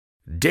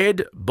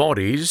Dead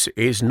Bodies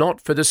is not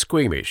for the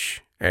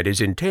squeamish and is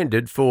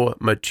intended for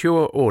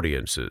mature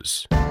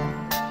audiences.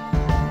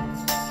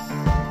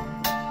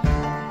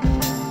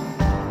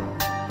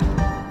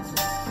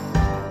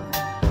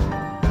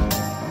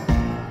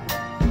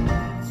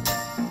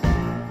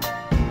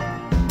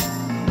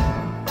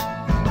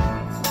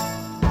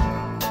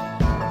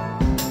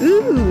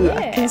 Ooh,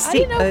 I can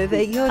see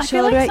over your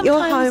shoulder at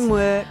your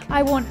homework.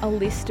 I want a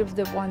list of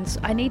the ones.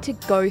 I need to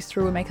go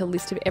through and make a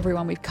list of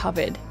everyone we've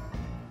covered.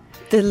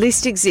 The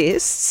list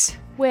exists.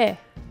 Where?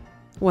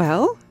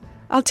 Well,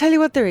 I'll tell you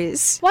what there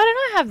is. Why don't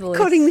I have the list?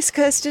 Recording Miss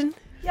Kirsten.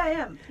 Yeah, I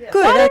am. Yeah.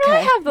 Good, Why don't okay. I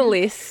have the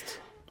list?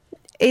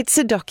 It's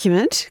a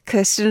document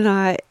Kirsten and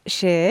I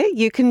share.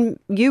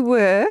 You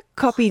were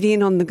copied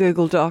in on the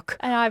Google Doc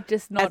And I've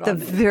just not at the on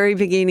it. very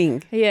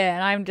beginning. Yeah,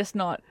 and I'm just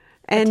not.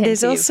 And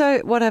there's attentive. also,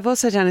 what I've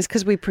also done is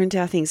because we print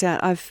our things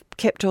out, I've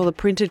kept all the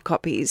printed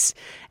copies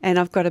and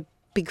I've got a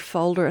big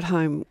folder at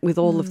home with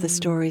all of the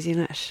stories in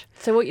it.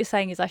 So what you're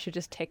saying is I should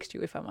just text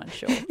you if I'm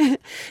unsure.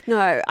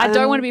 No. I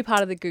don't want to be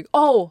part of the Google.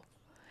 Oh,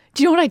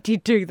 do you know what I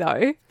did do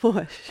though?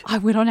 What? I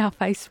went on our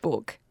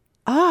Facebook.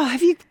 Oh,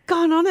 have you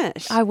gone on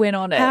it? I went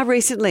on it How a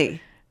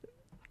recently?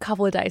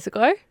 couple of days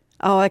ago.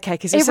 Oh, okay,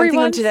 because there's something on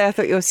Everyone's- today I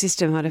thought your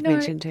sister might have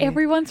mentioned to you.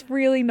 Everyone's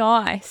really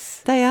nice.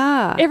 They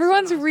are.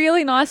 Everyone's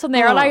really nice on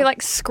there. And I Oh.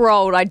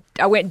 scrolled.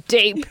 I went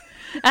deep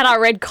and I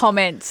read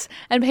comments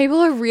and people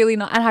are really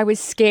nice. And I was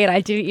scared. I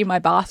did it in my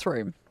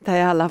bathroom.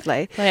 They are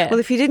lovely. Yeah. Well,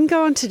 if you didn't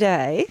go on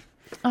today,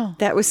 Oh.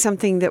 that was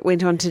something that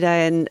went on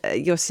today and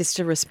your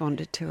sister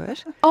responded to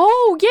it.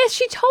 Oh, yes,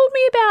 she told me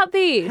about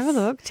this. Have a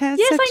look. Yes,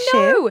 I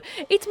know.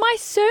 It's my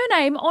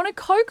surname on a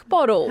Coke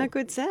bottle. How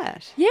good's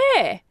that?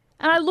 Yeah.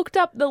 And I looked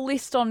up the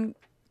list on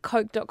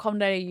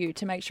coke.com.au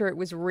to make sure it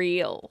was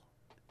real.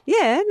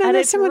 Yeah, no, And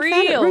there's it's someone found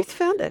it. real. Ruth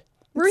found it.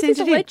 Ruth Sent is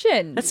a it in.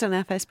 legend. That's on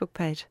our Facebook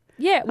page.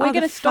 Yeah, we're Oh, the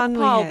going to fun we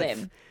stockpile have.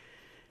 them.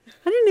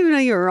 I didn't even know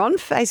you were on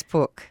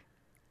Facebook.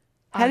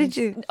 How did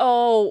you?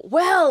 Oh,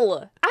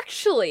 well,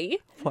 actually,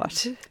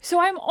 What? so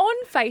I'm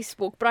on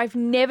Facebook, but I've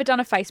never done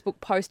a Facebook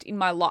post in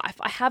my life.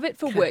 I have it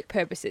for work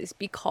purposes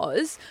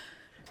because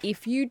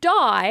if you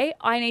die,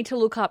 I need to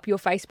look up your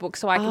Facebook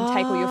so I can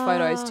take all your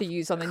photos to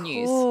use on the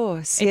news. Of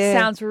course, It yeah.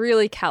 sounds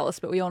really callous,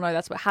 but we all know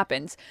that's what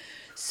happens.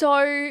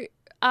 So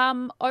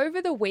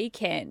over the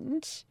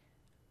weekend,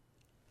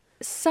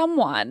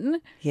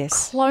 someone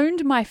Yes.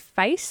 cloned my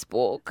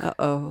Facebook,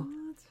 Uh-oh.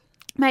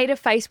 made a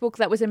Facebook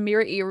that was a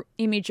mirror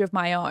image of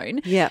my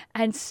own, Yeah.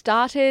 and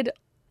started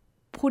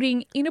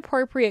putting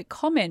inappropriate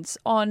comments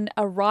on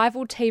a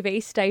rival TV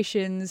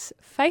station's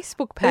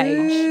Facebook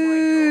page.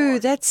 Ooh,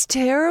 that's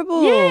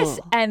terrible. Yes,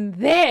 and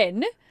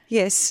then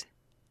Yes.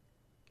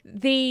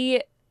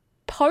 the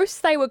posts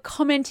they were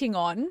commenting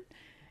on,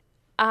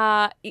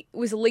 it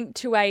was linked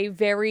to a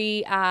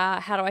very,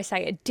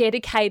 a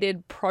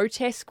dedicated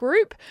protest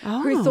group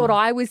who thought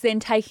I was then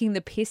taking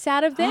the piss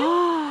out of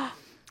them.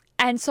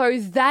 And so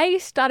they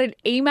started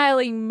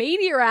emailing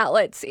media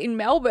outlets in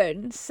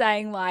Melbourne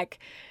saying like,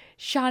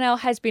 Chanel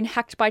has been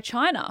hacked by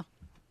China.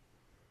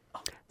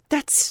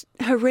 That's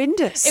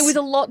horrendous. It was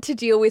a lot to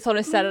deal with on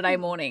a Saturday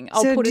morning.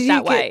 I'll So put did it that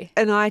you get way.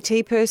 an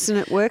IT person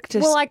at work to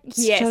Well, shut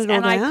yes, it all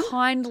and I down?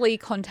 kindly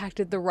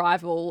contacted the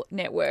rival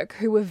network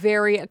who were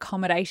very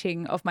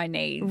accommodating of my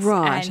needs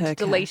Right, and okay.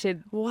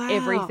 deleted Wow.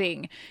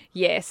 everything.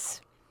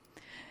 Yes.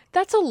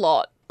 That's a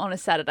lot on a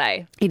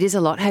Saturday. It is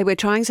a lot. Hey, we're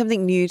trying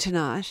something new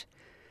tonight.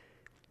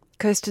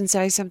 Kirsten,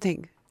 say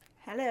something.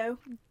 Hello.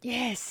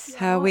 Yes.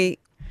 How we...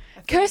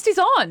 Kirsty's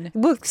on.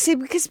 Well, see,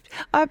 because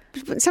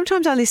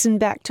sometimes I listen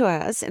back to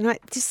ours and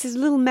just there's a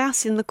little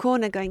mouse in the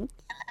corner going...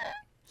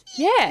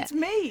 Yeah. It's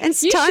me. And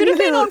it's You tiny should have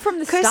been little on from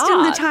the Kirsten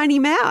start. the tiny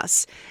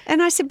mouse.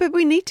 And I said, but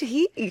we need to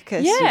hear you,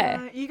 Kirsten.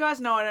 Yeah. You guys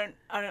know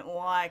I don't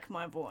like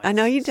my voice. I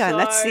know you don't.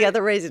 That's the So-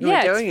 other reason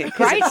Yeah, we're doing it's it.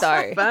 'cause great it's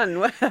though. Fun.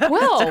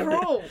 Well,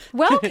 Cruel.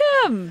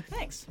 welcome.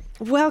 Thanks.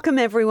 Welcome,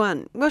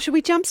 everyone. Well, should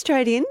we jump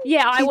straight in?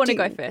 Yeah, I Do- want to do-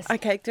 go first.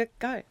 Okay,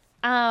 go.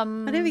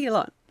 Um, Whatever you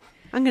like.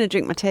 I'm going to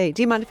drink my tea.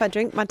 Do you mind if I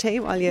drink my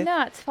tea while you...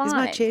 No, it's fine. Is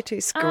my chair too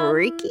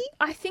squeaky?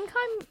 I think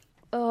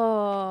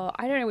I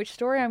don't know which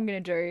story I'm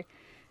going to do.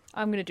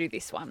 I'm going to do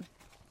this one.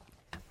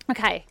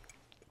 Okay.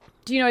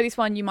 Do you know this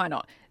one? You might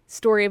not.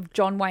 Story of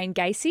John Wayne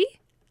Gacy.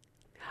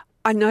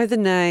 I know the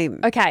name,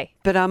 Okay.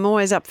 but I'm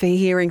always up for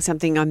hearing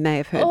something I may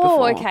have heard Oh,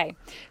 before. okay.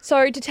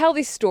 So to tell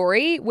this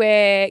story,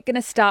 we're going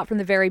to start from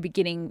the very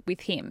beginning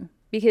with him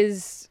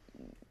because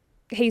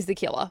he's the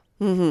killer.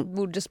 Mm-hmm.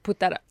 We'll just put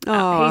that up.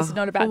 Oh, He's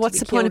not about well, what's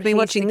to be the point of killed. me He's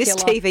watching the this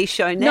killer. TV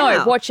show now?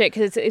 No, watch it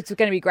because it's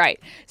going to be great.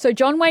 So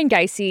John Wayne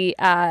Gacy,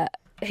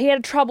 he had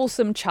a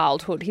troublesome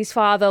childhood. His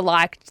father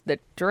liked the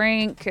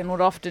drink and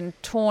would often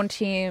taunt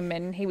him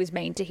and he was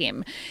mean to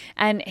him.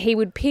 And he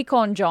would pick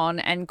on John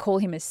and call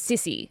him a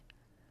sissy.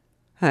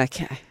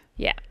 Okay.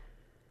 Yeah.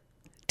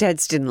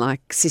 Dads didn't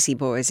like sissy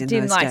boys in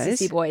Didn't those like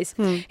days. sissy boys.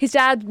 His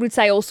dad would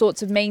say all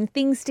sorts of mean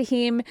things to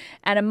him.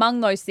 And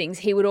among those things,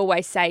 he would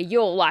always say,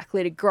 you're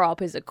likely to grow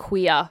up as a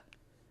queer.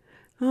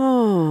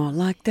 Oh,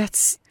 like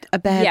that's a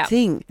bad Yeah.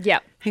 thing. Yeah.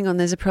 Hang on,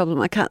 there's a problem.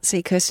 I can't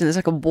see Kirsten. There's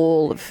like a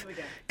wall of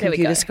There we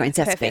computer go. screens.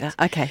 That's Perfect.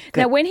 better. Okay,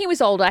 good. Now, when he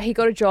was older, he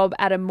got a job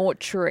at a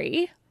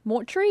mortuary.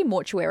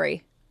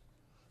 Mortuary.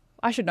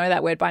 I should know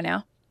that word by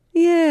now.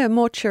 yeah,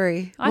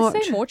 mortuary. I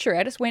say mortuary.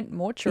 I just went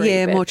mortuary.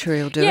 Yeah, but-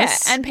 mortuary will do Yeah,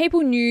 us. and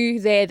people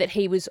knew there that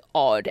he was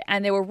odd,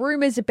 and there were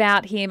rumours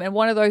about him. And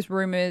one of those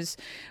rumours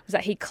was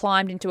that he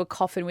climbed into a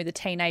coffin with a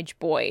teenage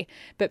boy.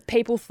 But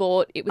people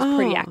thought it was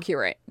pretty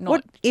accurate. Not,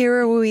 What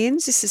era were we in?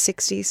 Is this the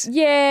 60s?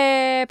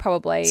 Yeah,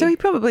 probably. So he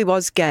probably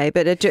was gay,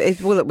 but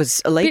it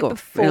was illegal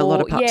in a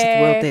lot of parts of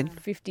the world then.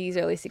 50s,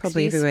 early 60s.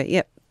 Probably everywhere.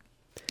 Yep.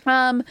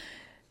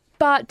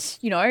 But,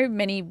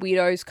 many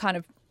weirdos kind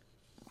of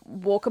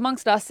walk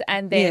amongst us,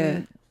 and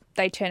then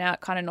they turn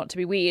out kind of not to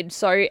be weird.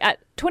 So at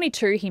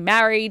 22, he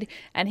married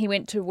and he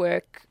went to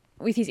work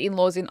with his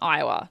in-laws in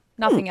Iowa.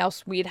 Nothing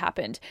else weird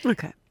happened.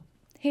 Okay.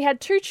 He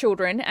had 2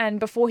 children, and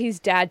before his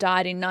dad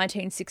died in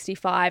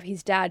 1965,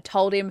 his dad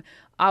told him,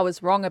 "I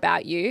was wrong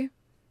about you."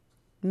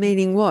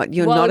 Meaning what?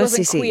 You're Well, not he a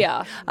wasn't sissy.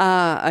 queer.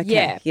 Okay.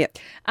 Yeah. Yep.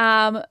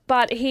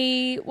 But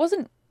he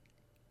wasn't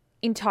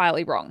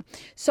entirely wrong.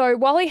 So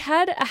while he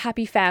had a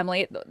happy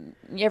family,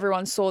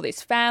 everyone saw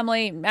this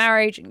family,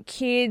 marriage and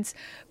kids,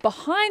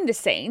 behind the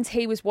scenes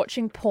he was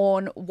watching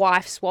porn,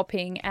 wife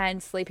swapping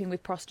and sleeping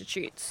with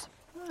prostitutes.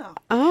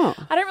 Oh,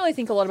 I don't really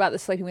think a lot about the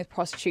sleeping with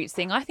prostitutes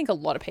thing. I think a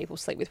lot of people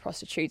sleep with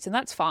prostitutes, and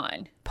that's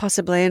fine.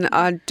 possibly. And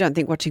I don't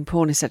think watching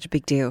porn is such a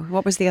big deal.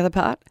 What was the other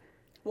part?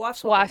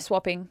 Wife Wife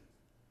swapping.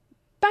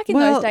 Back in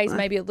Well, those days,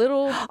 maybe a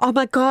little. Oh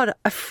my God,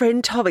 a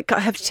friend told me. I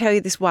have to tell you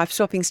this wife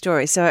swapping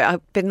story. So I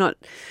better not.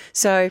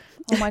 So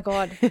Oh my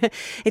God.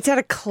 it's at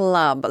a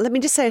club. Let me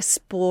just say a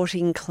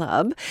sporting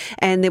club.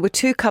 And there were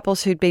 2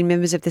 couples who'd been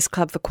members of this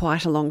club for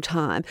quite a long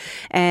time.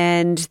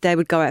 And they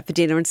would go out for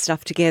dinner and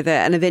stuff together.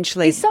 And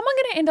eventually, Is someone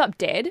going to end up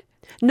dead?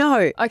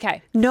 no.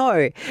 Okay.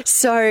 No.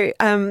 So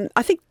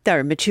I think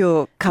they're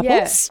mature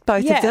couples,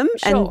 both Yeah, of them.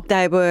 sure. And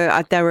they were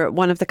at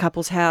one of the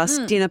couple's house,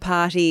 dinner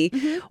party,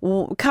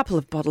 a couple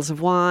of bottles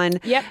of wine.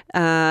 Yep.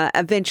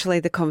 Eventually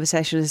the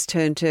conversation has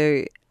turned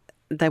to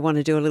they want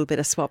to do a little bit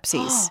of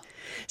swapsies.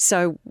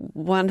 So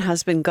one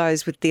husband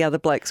goes with the other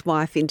bloke's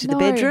wife into the No.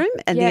 bedroom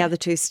and the Yeah. other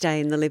 2 stay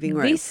in the living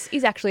room. This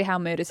is actually how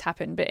murders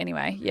happen. But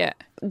anyway, yeah.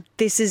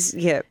 This is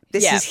Yeah.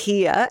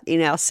 here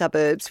in our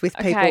suburbs with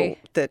people Okay.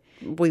 that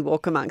we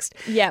walk amongst.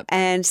 Yep.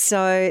 And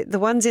so the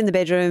one's in the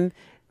bedroom,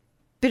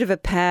 bit of a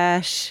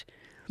pash,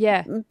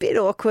 Yeah. bit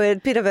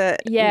awkward, bit of a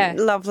Yeah.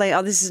 lovely.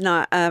 Oh, this is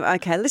not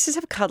okay. Let's just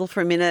have a cuddle for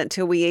a minute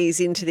until we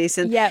ease into this,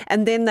 and Yep.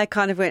 and then they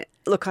kind of went,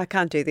 look, I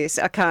can't do this.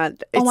 I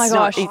can't. Oh my It's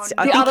not- gosh. it's,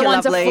 I The think other you're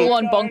ones lovely. are full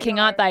on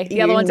bonking, aren't they?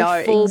 The other You ones are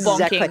know, full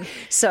exactly. bonking.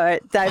 So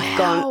they've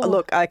gone,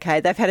 look, okay,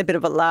 they've had a bit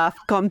of a laugh,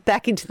 gone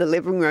back into the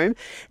living room,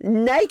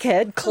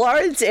 naked,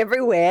 clothes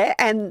everywhere,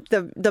 and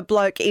the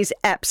bloke is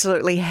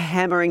absolutely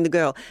hammering the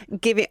girl.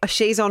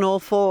 She's on all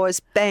fours,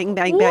 bang,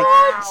 bang, bang.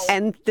 What?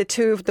 And the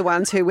 2 of the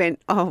ones who went,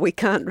 oh, we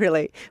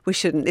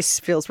shouldn't, this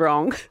feels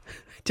wrong,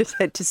 just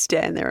had to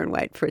stand there and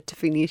wait for it to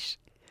finish.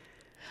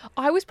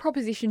 I was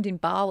propositioned in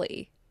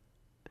Bali.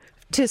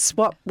 To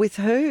swap with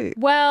who?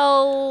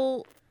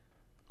 Well,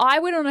 I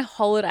went on a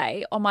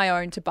holiday on my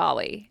own to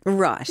Bali.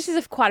 Right. This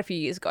is quite a few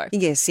years ago.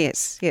 Yes. I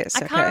Okay.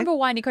 can't remember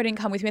why Nico didn't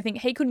come with me. I think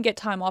he couldn't get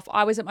time off.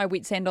 I was at my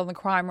wit's end on the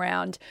crime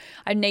round.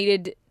 I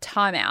needed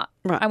time out.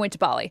 Right. I went to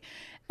Bali.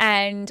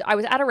 And I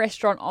was at a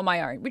restaurant on my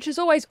own, which is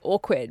always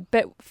awkward.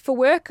 But for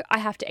work, I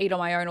have to eat on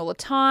my own all the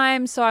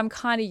time. So I'm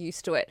kind of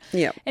used to it.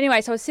 Yep. Anyway,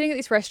 so I was sitting at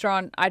this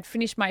restaurant. I'd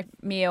finished my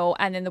meal.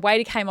 And then the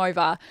waiter came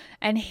over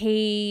and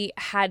he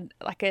had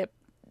like a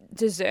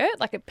dessert,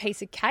 like a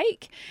piece of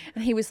cake.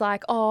 And he was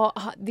like,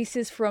 this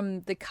is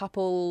from the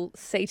couple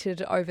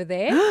seated over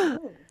there.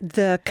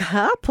 The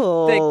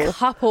couple. The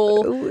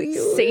couple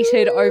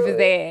seated over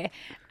there.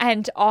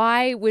 And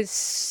I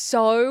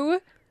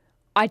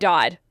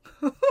died.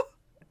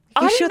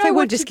 You sure they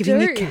weren't just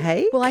giving you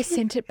cake? Well, I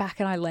sent it back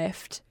and I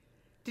left.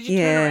 Did you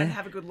turn Yeah. around and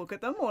have a good look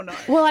at them or no?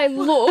 Well, I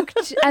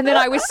looked and then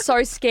I was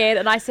so scared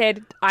and I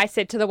said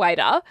to the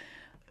waiter,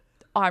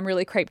 I'm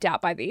really creeped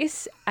out by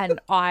this and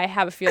I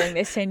have a feeling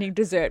they're sending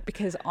dessert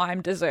because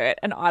I'm dessert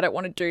and I don't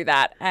want to do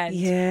that. And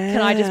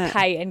can I Yeah. just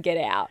pay and get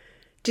out?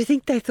 Do you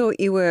think they thought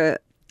you were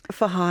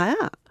for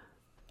hire?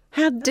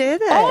 How dare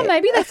they? Oh,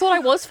 maybe they thought I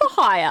was for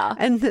hire.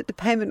 And that the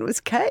payment was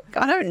cake?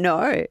 I don't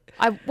know.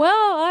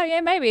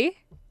 Yeah, maybe.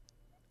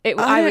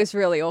 I was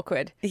really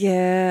awkward.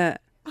 Yeah.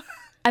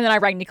 And then I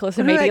rang Nicholas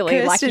What about immediately,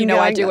 like, Kirsten you know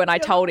I going, do, and I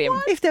told him.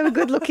 If they were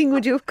good looking,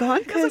 would you have gone, I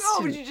was like, oh,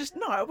 Kirsten? would you just?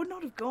 No, I would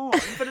not have gone.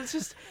 But it's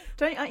just,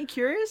 aren't you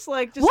curious?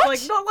 Like, just What? like,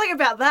 not like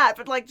about that,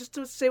 but like just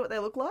to see what they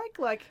look like.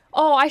 Like,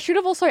 Oh, I should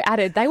have also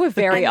added they were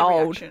very and the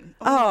old. reaction.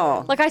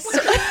 Oh. Like I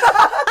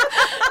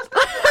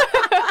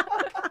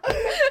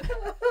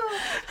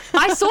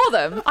saw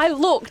them. I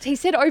looked. He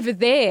said over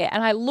there,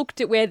 and I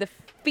looked at where the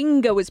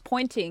finger was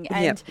pointing,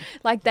 and Yep.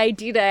 like they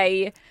did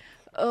a.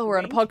 Oh, we're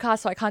on a podcast,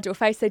 so I can't do a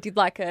face. They did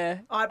like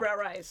a Eyebrow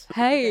raise.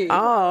 hey,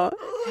 Oh.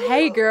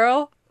 hey,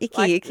 girl, Icky,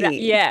 Like icky. that.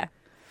 Yeah.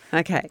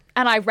 Okay.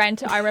 And I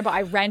remember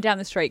I ran down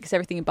the street because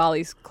everything in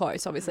Bali's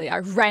close, obviously. I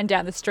ran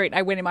down the street and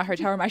I went in my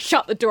hotel room, I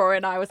shut the door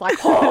and I was like,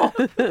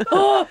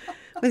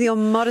 With your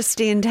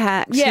modesty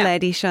intact, Yeah.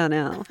 Lady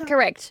Chanel.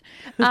 Correct.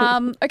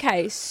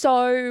 Okay,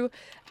 so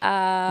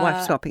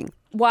Wife swapping.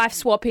 wife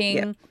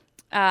swapping,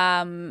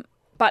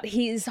 but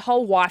his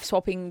whole wife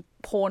swapping,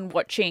 porn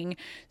watching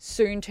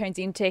soon turns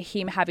into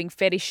him having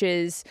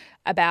fetishes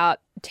about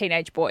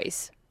teenage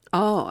boys.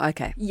 Oh,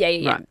 okay. Yeah.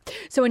 Right.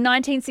 So in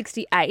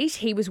 1968,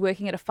 he was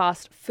working at a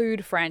fast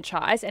food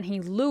franchise and he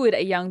lured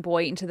a young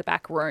boy into the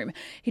back room.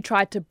 He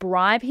tried to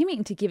bribe him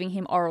into giving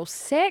him oral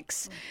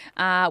sex.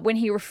 When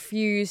he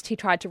refused, he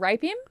tried to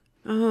rape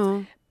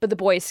him, but the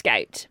boy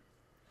escaped.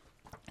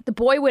 The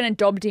boy went and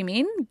dobbed him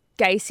in.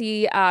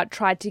 Gacy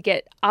tried to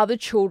get other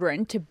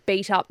children to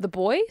beat up the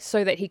boy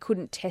so that he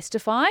couldn't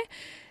testify.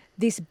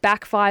 This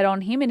backfired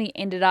on him and he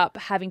ended up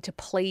having to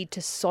plead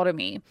to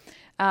sodomy.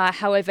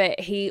 However,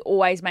 he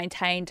always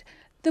maintained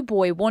the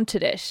boy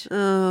wanted it.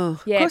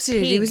 Oh, Yeah, of course he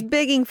did. He pig. was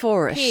begging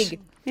for it. Pig.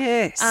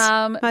 Yes.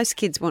 Most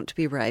kids want to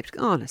be raped.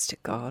 Honest to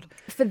God.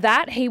 For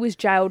that, he was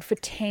jailed for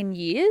 10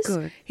 years.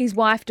 Good. His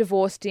wife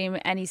divorced him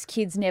and his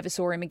kids never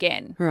saw him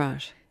again.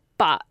 Right.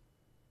 But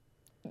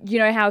you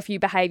know how if you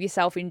behave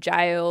yourself in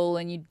jail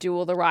and you do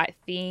all the right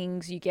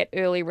things, you get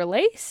early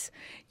release?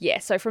 Yeah,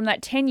 so from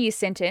that 10-year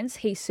sentence,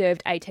 he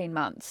served 18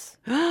 months.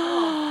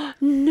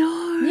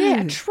 No.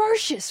 Yeah,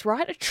 atrocious,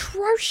 right?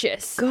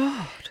 Atrocious.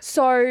 God.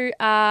 So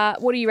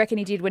what do you reckon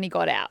he did when he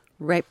got out?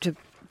 Raped a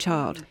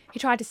child. He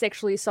tried to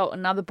sexually assault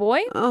another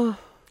boy. Oh.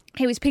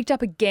 He was picked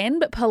up again,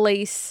 but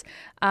police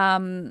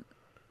tried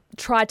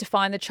to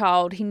find the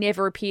child. He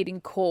never appeared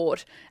in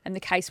court and the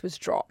case was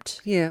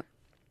dropped. Yeah.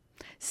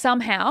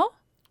 Somehow,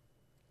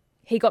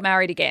 he got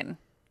married again.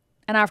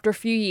 And after a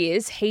few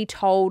years, he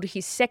told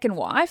his second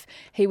wife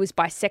he was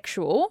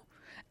bisexual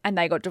and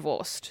they got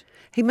divorced.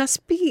 He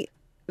must be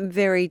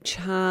very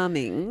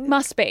charming.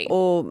 Must be.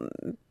 Or,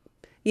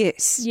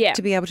 yes, Yeah.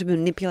 to be able to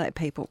manipulate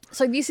people.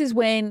 So this is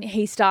when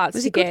he starts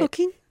Was to he good get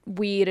looking?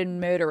 weird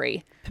and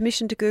murdery.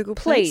 Permission to Google,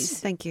 Please. please?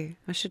 Thank you.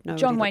 I should know.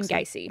 John what Wayne he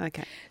looks Gacy. like.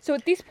 Okay. So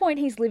at this point,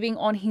 he's living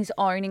on his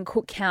own in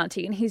Cook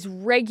County and he's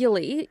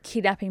regularly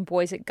kidnapping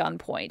boys at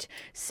gunpoint,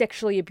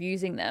 sexually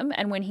abusing them.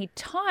 And when he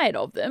tired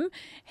of them,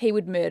 he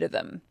would murder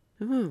them.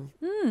 In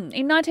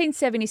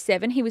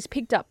 1977, he was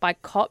picked up by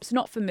cops,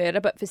 not for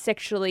murder, but for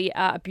sexually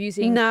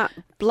abusing. Nah,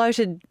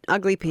 bloated,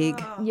 ugly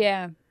pig.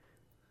 Yeah.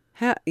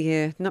 How?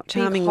 Yeah, not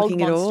charming hog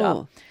looking at monster.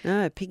 all.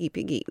 No,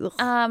 piggy.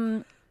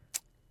 Ugh.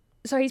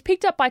 So he's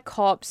picked up by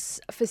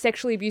cops for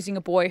sexually abusing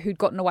a boy who'd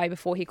gotten away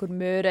before he could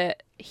murder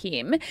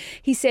him.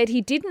 He said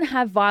he didn't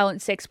have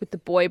violent sex with the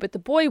boy, but the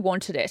boy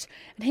wanted it,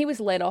 and he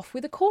was let off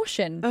with a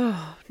caution.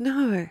 Oh,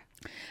 no.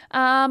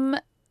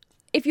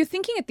 If you're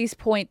thinking at this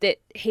point that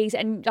he's,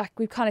 and like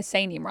we've kind of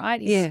seen him, right?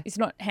 He's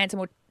not handsome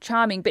or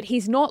charming, but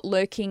he's not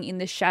lurking in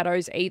the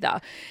shadows either.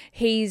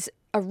 He's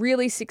a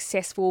really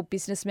successful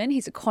businessman.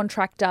 He's a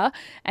contractor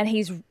and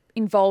he's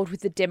involved with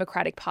the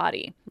Democratic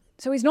Party.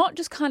 So he's not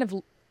just kind of...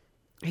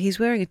 He's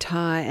wearing a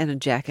tie and a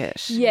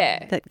jacket.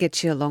 Yeah. That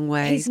gets you a long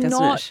way, He's doesn't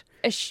not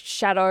it? a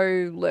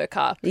shadow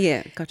lurker.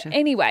 Yeah, gotcha.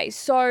 Anyway,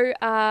 so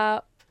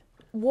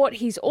what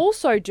he's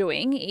also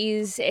doing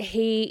is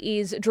he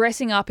is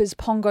dressing up as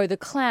Pongo the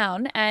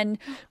Clown and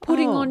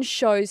putting on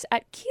shows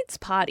at kids'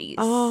 parties.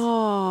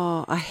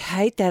 Oh, I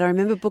hate that. I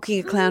remember booking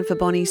a clown for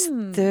Bonnie's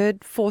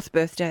fourth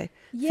birthday.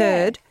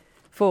 Yeah.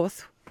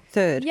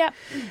 Third. Yep.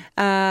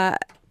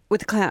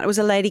 With a clown. It was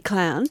a lady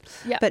clown.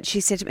 Yep. But she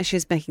said to me she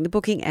was making the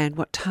booking and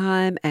what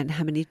time and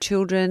how many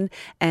children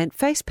and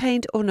face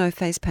paint or no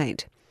face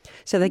paint.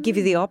 So they give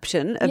you the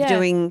option of Yeah.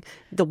 doing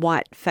the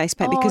white face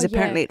paint because Oh,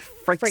 apparently yeah. it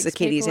freaks the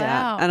kiddies people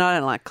out. And I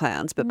don't like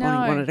clowns, but Bonnie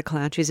No. wanted a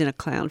clown. She's in a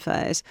clown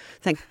phase.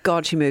 Thank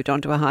God she moved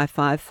on to a high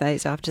five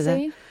phase after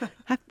See? that.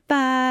 High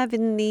five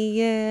in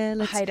the air.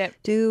 Let's hate it.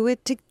 do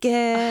it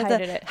together.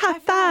 hated it. High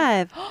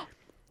five.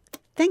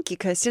 Thank you,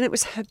 Kirsten. It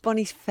was her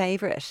Bonnie's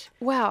favourite.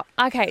 Wow.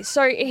 Okay,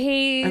 so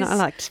he's And I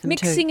liked them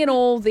mixing too. in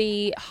all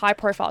the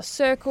high-profile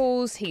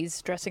circles.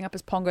 He's dressing up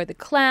as Pongo the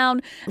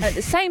Clown. And at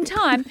the same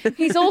time,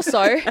 he's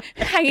also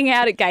hanging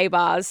out at gay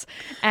bars.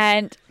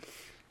 And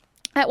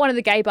at one of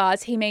the gay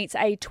bars, he meets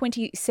a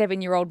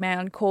 27-year-old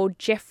man called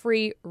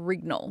Jeffrey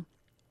Rignall.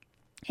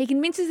 He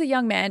convinces the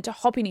young man to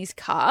hop in his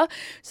car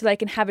so they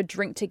can have a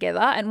drink together.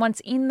 And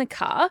once in the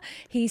car,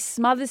 he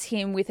smothers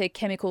him with a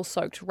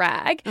chemical-soaked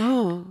rag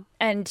Oh,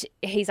 and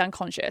he's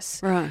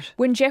unconscious. right.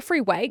 When Jeffrey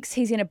wakes,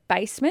 he's in a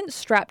basement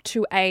strapped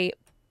to a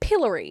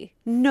pillory.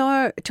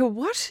 No, to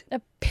what?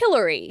 A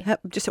pillory.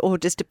 Just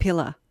a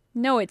pillar.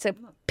 No, it's a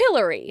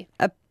pillory.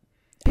 A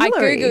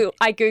pillory.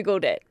 I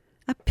googled it.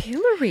 A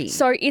pillory.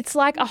 So it's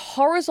like a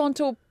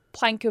horizontal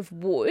plank of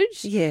wood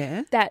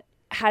Yeah. that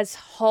has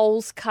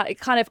holes cut. It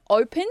kind of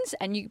opens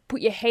and you put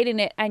your head in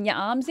it and your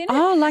arms in it.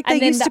 Oh, like and they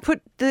then used to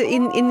put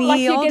in the like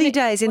you're oldie gonna-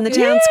 days in the like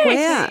town Yes.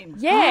 square.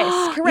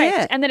 Yes, correct.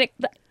 Yeah. And then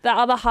the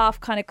other half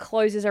kind of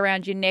closes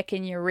around your neck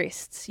and your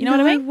wrists. You know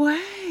what I mean? No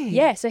way.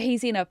 Yeah, so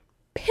he's in a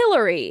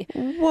pillory.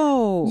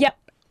 Whoa. Yep.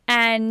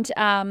 And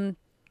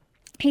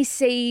he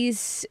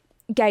sees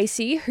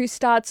Gacy, who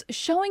starts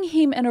showing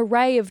him an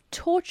array of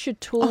torture Oh, I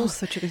tools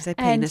thought you were going to say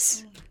and-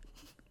 penis.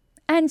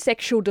 and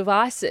sexual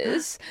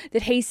devices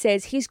that he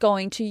says he's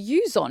going to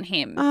use on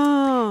him.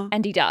 Oh.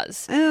 And he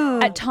does. Oh.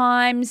 At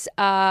times,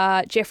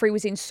 Jeffrey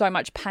was in so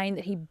much pain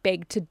that he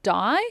begged to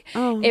die.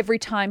 Oh. Every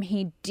time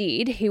he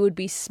did, he would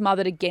be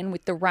smothered again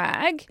with the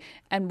rag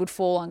and would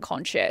fall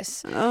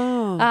unconscious.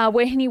 Oh.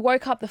 When he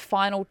woke up the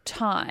final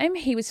time,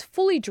 he was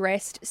fully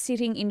dressed,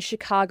 sitting in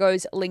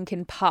Chicago's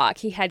Lincoln Park.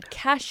 He had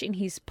cash in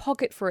his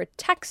pocket for a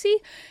taxi,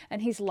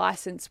 and his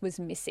license was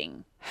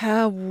missing.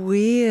 How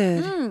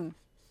weird.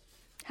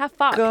 How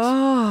fucked.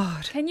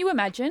 God. Can you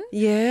imagine?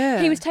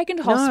 Yeah. He was taken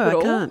to No, I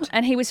hospital can't.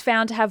 and he was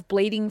found to have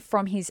bleeding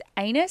from his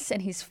anus,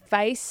 and his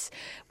face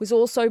was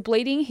also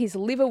bleeding. His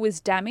liver was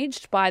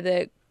damaged by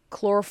the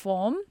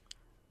chloroform,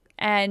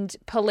 and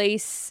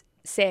police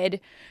said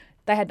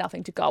they had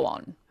nothing to go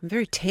on. I'm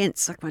very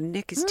tense. Like my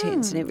neck is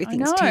tense and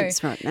everything's I know.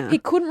 tense right now. He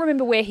couldn't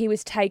remember where he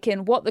was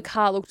taken, what the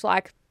car looked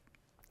like,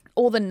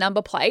 or the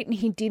number plate, and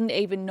he didn't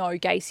even know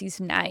Gacy's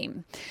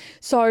name.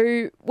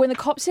 So when the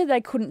cops said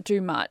they couldn't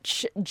do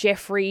much,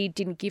 Jeffrey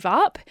didn't give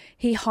up.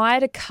 He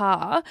hired a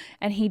car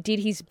and he did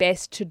his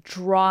best to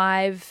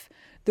drive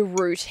the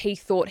route he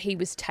thought he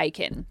was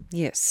taken.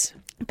 Yes.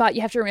 But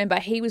you have to remember,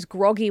 he was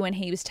groggy when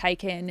he was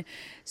taken,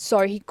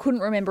 so he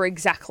couldn't remember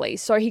exactly.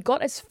 So he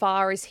got as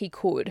far as he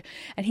could,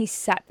 and he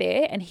sat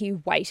there and he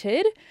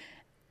waited,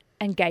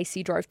 and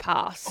Gacy drove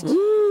past.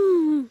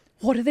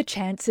 What are the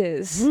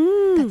chances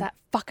that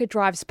fucker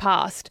drives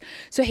past?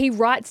 So he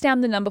writes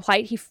down the number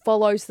plate, he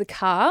follows the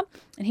car,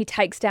 and he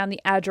takes down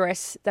the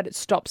address that it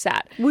stops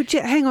at. Would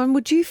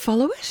you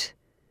follow it?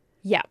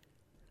 Yeah.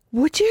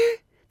 Would you?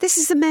 This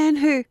is the man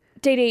who...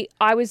 Dee Dee,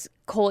 I was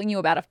calling you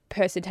about a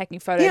person taking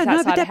photos Yeah, no,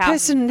 outside but a that house.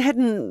 person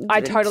hadn't... I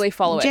totally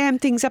follow it.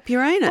 Jammed things up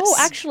your anus. Oh,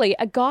 actually,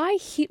 a guy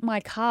hit my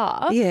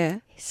car. Yeah.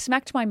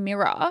 Smacked my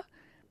mirror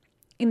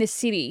in the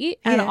city,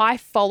 and Yeah. I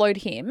followed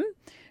him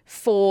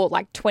for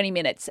like 20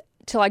 minutes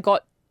till I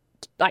got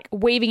like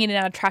weaving in and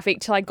out of traffic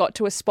till I got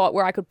to a spot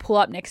where I could pull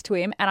up next to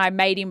him, and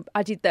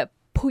I did the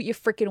put your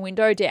freaking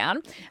window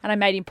down, and I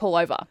made him pull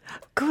over.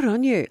 Good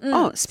on you.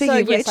 Oh, speaking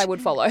So of yes, which... I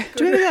would follow. Do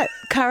you remember that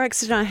car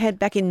accident I had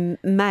back in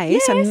May,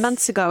 so Yes.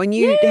 months ago, and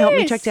you helped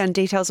me Yes. track down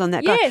details on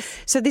that guy? Yes.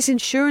 So this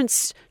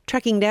insurance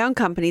tracking down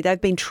company,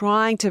 they've been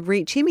trying to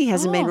reach him. He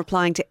hasn't been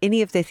replying to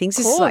any of their things.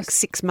 This is like course.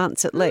 6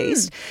 months at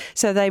least.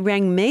 So they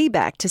rang me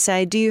back to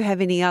say, do you have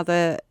any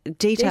other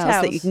details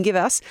that you Details. can give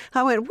us?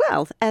 I went,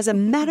 well, as a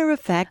matter of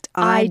fact,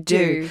 I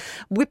do.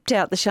 Whipped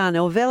out the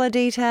Chanel Vela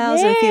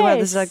details and a few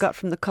others that I Yes. got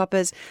from the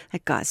coppers.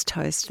 That guy's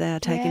toast. They are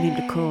taking him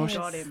to court.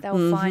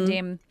 They'll find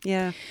him.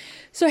 Yeah.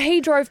 So he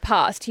drove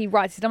past. He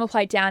writes his number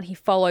plate down. He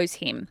follows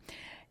him.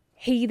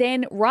 He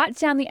then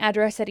writes down the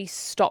address that he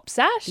stops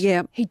at.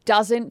 Yeah. He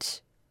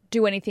doesn't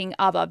do anything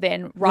other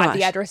than write Right.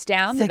 the address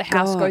down that Thank the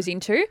house God. goes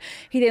into.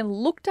 He then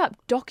looked up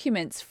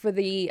documents for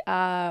the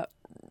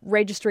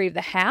registry of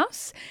the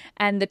house,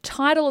 and the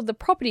title of the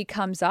property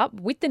comes up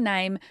with the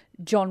name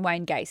John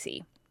Wayne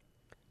Gacy.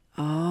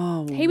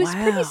 Oh, He was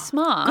pretty wow.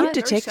 smart. Good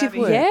detective savvy.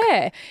 work.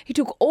 Yeah. He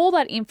took all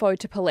that info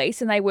to police,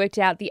 and they worked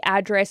out the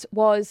address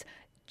was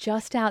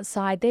just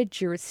outside their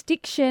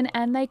jurisdiction,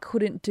 and they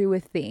couldn't do a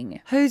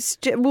thing.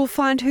 We'll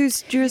find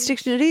whose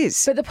jurisdiction it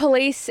is. But the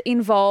police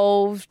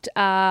involved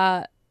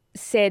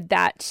said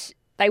that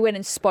they went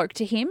and spoke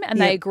to him, and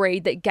they Yep.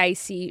 agreed that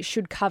Gacy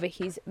should cover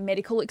his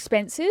medical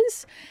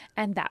expenses,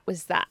 and that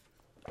was that.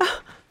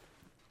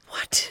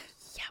 What?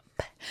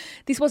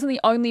 This wasn't the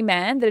only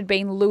man that had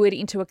been lured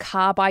into a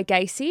car by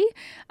Gacy,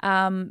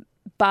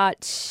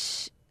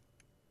 but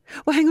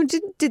Well, hang on.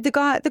 Did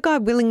the guy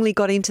willingly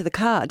got into the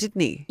car,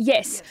 didn't he?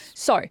 yes.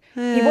 So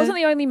he wasn't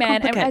the only man,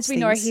 and complicates as we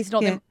know, things. he's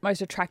not Yeah. the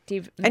most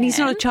attractive man. And he's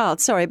not a child,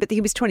 sorry, but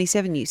he was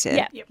 27, you said.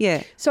 Yeah. Yep.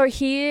 Yeah. So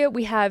here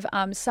we have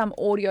some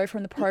audio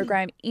from the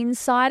program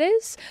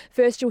Insiders.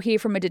 First, you'll hear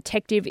from a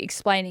detective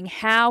explaining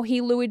how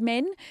he lured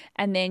men,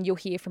 and then you'll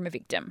hear from a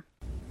victim.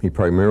 He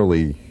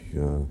primarily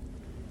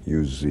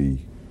used the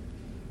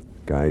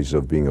guise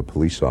of being a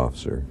police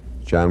officer.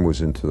 John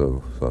was into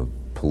the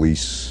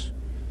police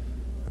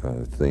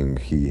thing.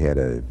 He had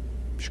a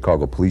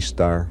Chicago Police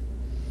Star.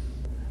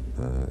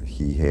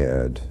 He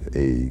had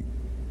a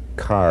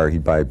car.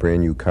 He'd buy a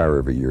brand new car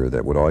every year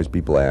that would always be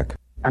black.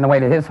 On the way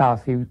to his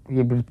house, he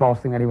was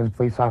boasting that he was a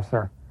police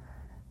officer.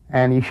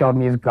 And he showed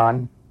me his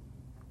gun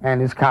and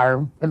his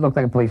car. It looked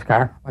like a police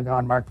car, like an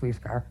unmarked police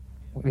car.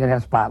 It had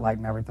a spotlight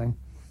and everything.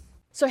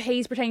 So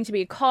he's pretending to be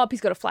a cop.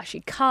 He's got a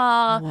flashy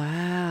car.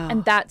 Wow.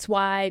 And that's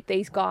why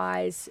these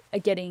guys are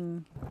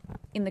getting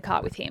in the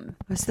car with him.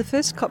 Was the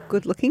first cop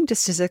good looking?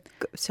 Just as a...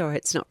 Sorry,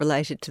 it's not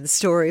related to the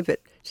story, but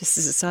just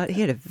as a side,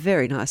 he had a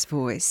very nice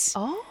voice.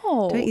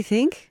 Oh. Don't you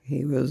think?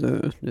 He was...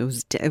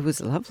 it was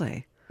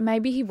lovely.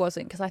 Maybe he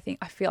wasn't, because I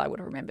feel I would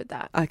have remembered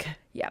that. Okay.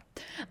 Yeah.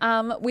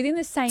 Within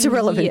the same It's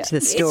irrelevant year, to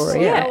the story,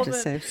 It's I have to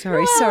relevant.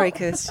 say. Sorry,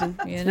 Kirsten.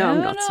 You No, I'm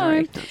never not know.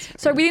 sorry.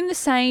 So within the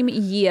same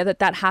year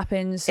that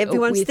happens,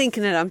 Everyone's with,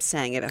 thinking it. I'm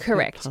saying it.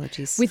 correct.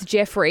 Apologies. With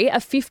Jeffrey, a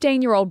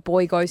 15-year-old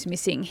boy goes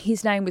missing.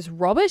 His name was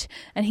Robert,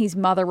 and his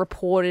mother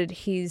reported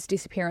his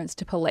disappearance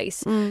to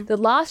police. The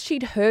last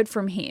she'd heard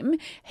from him,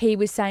 he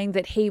was saying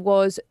that he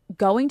was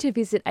going to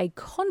visit a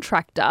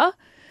contractor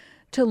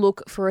to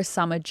look for a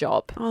summer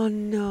job. Oh,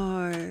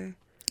 no.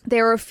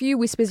 There are a few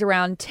whispers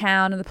around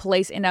town, and the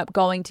police end up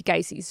going to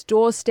Gacy's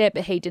doorstep,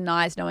 but he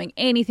denies knowing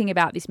anything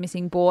about this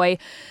missing boy.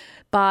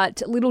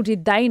 But little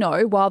did they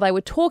know, while they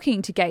were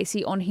talking to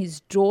Gacy on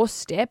his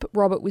doorstep,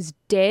 Robert was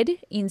dead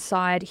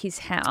inside his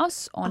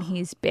house on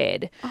his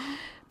bed.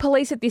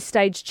 Police at this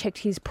stage checked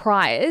his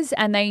priors,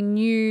 and they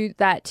knew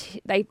that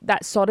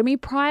that sodomy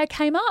prior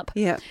came up.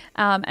 Yeah.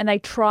 And they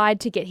tried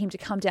to get him to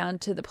come down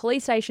to the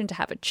police station to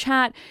have a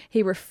chat.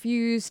 He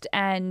refused,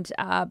 and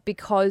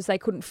because they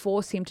couldn't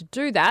force him to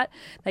do that,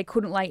 they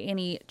couldn't lay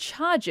any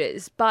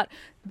charges. But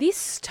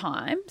this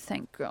time,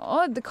 thank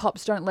God, the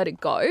cops don't let it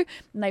go,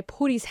 and they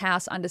put his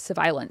house under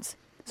surveillance.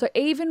 So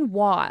even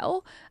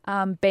while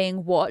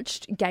being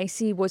watched,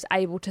 Gacy was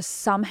able to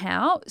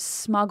somehow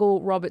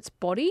smuggle Robert's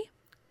body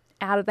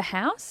out of the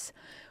house,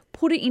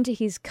 put it into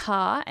his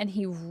car, and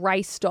he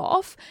raced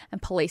off,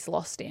 and police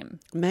lost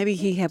him. Maybe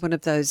he had one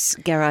of those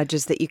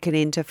garages that you can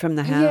enter from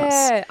the house.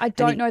 Yeah, I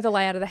don't know the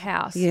layout of the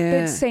house, but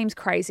Yeah. it seems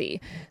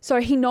crazy. So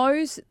he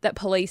knows that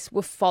police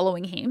were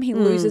following him. He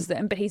loses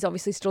them, but he's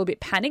obviously still a bit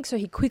panicked, so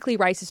he quickly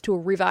races to a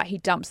river. He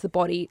dumps the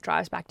body,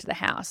 drives back to the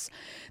house.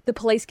 The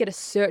police get a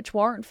search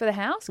warrant for the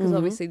house because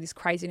obviously this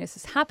craziness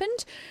has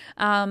happened.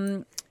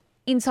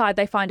 Inside,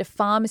 they find a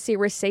pharmacy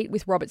receipt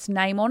with Robert's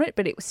name on it,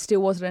 but it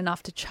still wasn't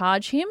enough to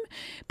charge him.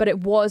 But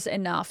it was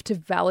enough to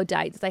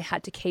validate that they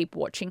had to keep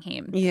watching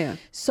him. Yeah.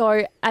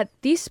 So at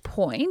this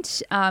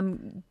point,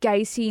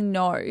 Gacy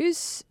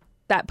knows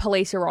that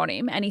police are on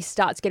him, and he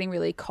starts getting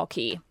really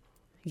cocky.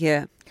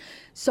 Yeah.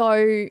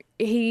 So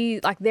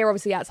they're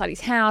obviously outside his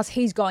house.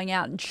 He's going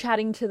out and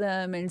chatting to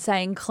them and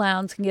saying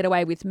clowns can get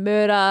away with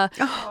murder.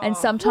 And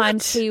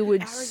sometimes he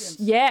would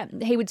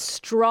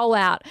stroll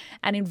out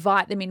and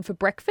invite them in for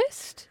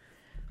breakfast.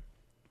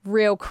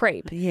 Real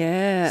creep.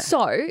 Yeah.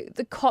 So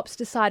the cops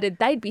decided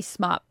they'd be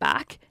smart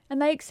back,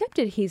 and they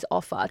accepted his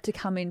offer to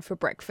come in for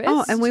breakfast.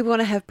 Oh, and we want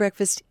to have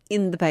breakfast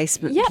in the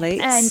basement, Yep, please.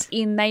 and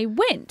in they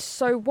went.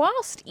 So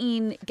whilst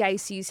in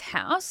Gacy's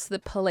house, the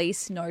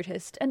police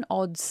noticed an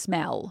odd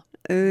smell.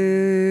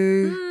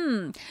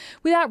 Ooh.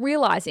 Without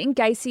realising,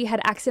 Gacy had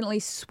accidentally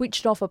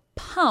switched off a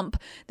pump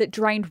that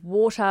drained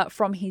water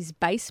from his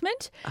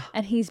basement,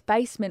 and his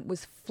basement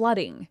was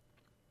flooding.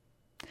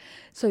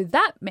 So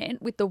that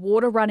meant with the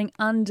water running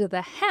under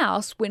the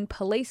house, when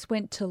police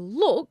went to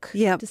look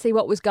Yep. to see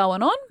what was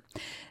going on,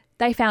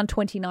 they found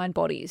 29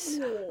 bodies.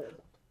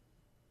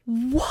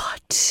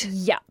 What?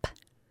 Yup.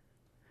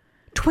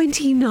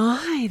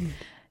 29.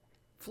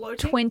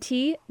 Floating.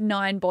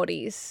 29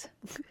 bodies.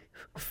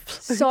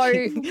 So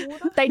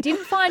they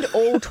didn't find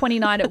all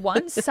 29 at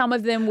once. Some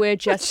of them were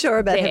just Sure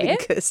about there. having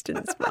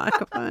Kirsten's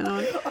microphone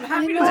on. I'm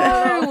happy to do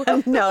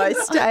No, No,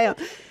 stay on.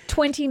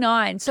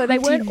 29. So they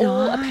weren't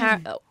all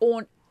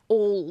 29.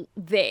 all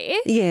there.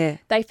 Yeah.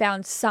 They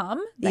found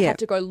some. They Yeah. had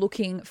to go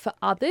looking for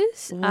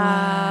others.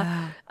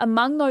 Wow.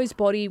 Among those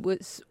bodies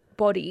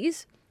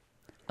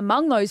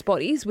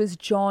was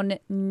John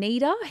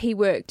Neder. He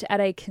worked at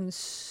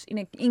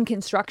in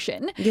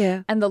construction.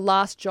 Yeah. And the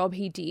last job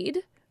he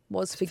did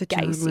was for John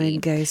Gacy.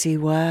 Wayne Gacy.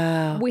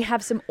 Wow. We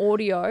have some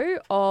audio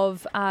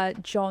of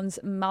John's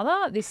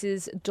mother. This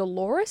is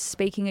Dolores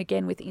speaking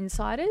again with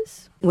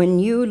Insiders. When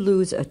you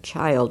lose a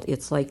child,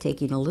 it's like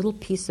taking a little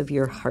piece of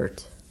your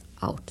heart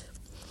out.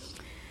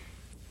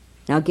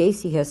 Now,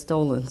 Gacy has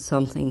stolen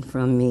something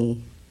from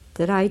me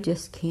that I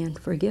just can't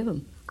forgive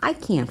him. I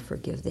can't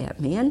forgive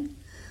that man.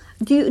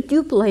 Do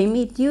you blame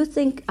me? Do you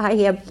think I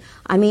have?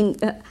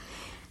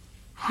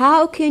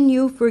 How can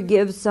you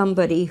forgive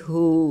somebody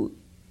who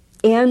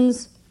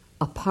ends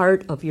a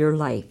part of your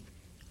life?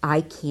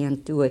 I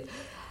can't do it.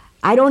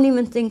 I don't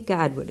even think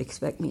God would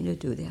expect me to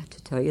do that,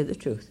 to tell you the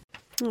truth.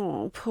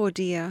 Oh, poor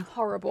dear.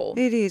 Horrible.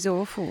 It is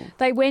awful.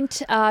 They went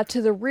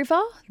to the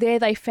river. There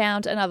they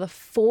found another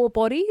 4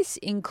 bodies,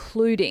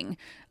 including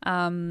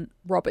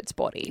Robert's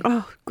body.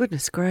 Oh,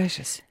 goodness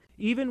gracious.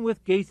 Even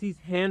with Gacy's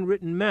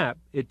handwritten map,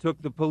 it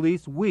took the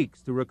police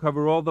weeks to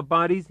recover all the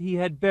bodies he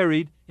had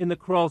buried in the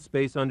crawl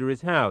space under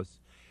his house.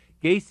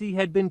 Gacy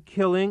had been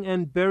killing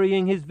and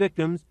burying his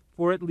victims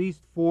for at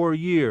least 4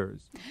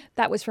 years.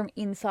 That was from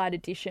Inside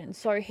Edition.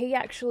 So he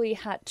actually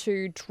had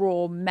to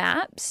draw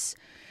maps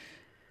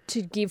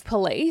to give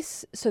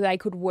police so they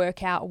could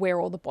work out where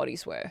all the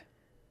bodies were.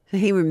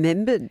 He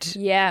remembered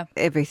Yeah.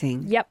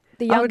 everything. Yep.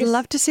 The I would youngest-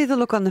 love to see the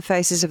look on the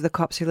faces of the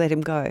cops who let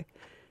him go.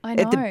 I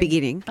know. At the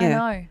beginning, I yeah.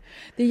 know.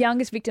 The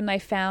youngest victim they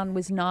found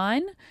was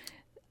 9.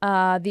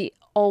 The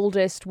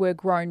oldest were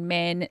grown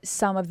men.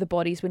 Some of the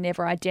bodies were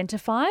never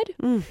identified.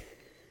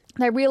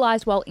 They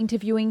realised while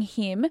interviewing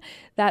him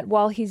that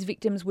while his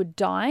victims were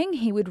dying,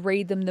 he would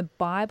read them the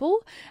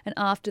Bible, and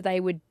after they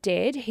were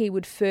dead, he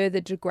would further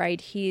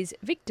degrade his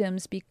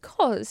victims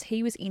because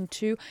he was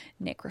into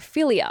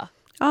necrophilia.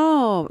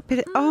 Oh,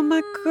 oh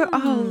my God.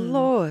 Oh,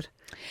 Lord.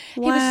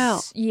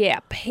 Wow.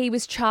 He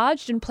was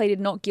charged and pleaded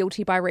not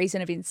guilty by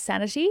reason of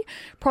insanity.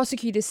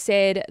 Prosecutors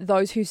said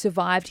those who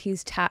survived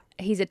his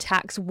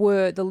attacks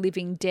were the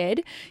living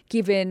dead,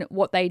 given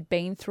what they'd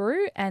been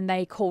through, and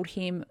they called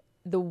him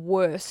the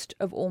worst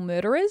of all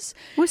murderers.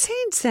 Was he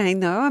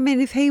insane though? I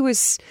mean, if he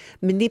was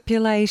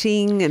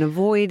manipulating and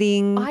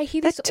avoiding, I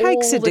hear that this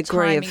takes all a the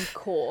degree time of in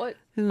court.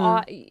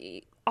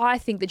 I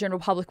think the general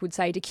public would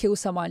say to kill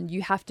someone,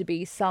 you have to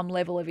be some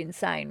level of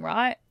insane,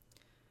 right?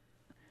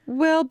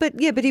 Well, but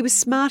he was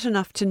smart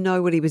enough to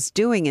know what he was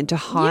doing and to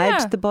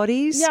hide the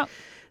bodies,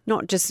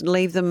 not just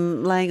leave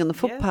them laying on the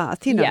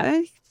footpath. You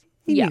know,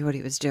 he knew what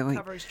he was doing.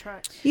 Cover his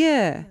tracks.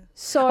 Yeah.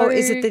 So, or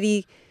is it that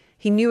he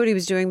knew what he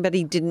was doing, but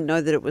he didn't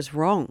know that it was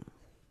wrong?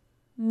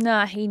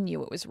 Nah, he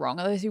knew it was wrong,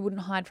 otherwise he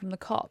wouldn't hide from the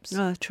cops.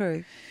 Oh,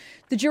 true.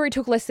 The jury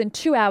took less than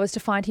 2 hours to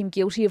find him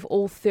guilty of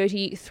all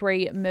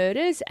 33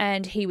 murders,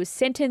 and he was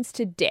sentenced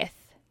to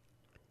death.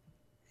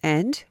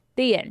 And?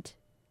 The end.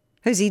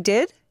 Is he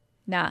dead?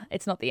 Nah,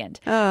 it's not the end.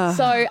 Oh.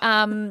 So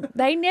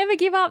they never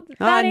give up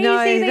that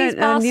easy, these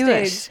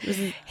bastards.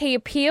 He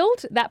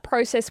appealed. That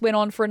process went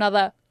on for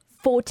another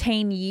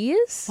 14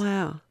 years.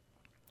 Wow.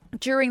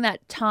 During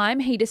that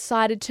time, he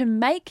decided to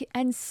make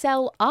and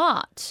sell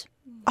art.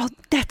 Oh,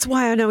 that's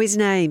why I know his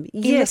name.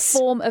 In Yes. the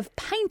form of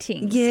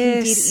paintings.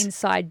 Yes. He did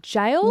inside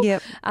jail.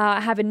 Yep. I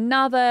have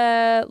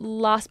another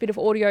last bit of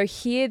audio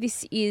here.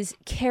 This is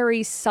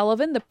Kerry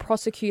Sullivan, the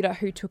prosecutor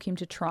who took him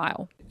to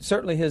trial.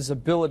 Certainly his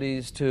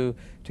abilities to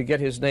get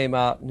his name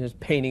out and his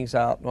paintings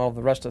out and all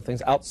the rest of the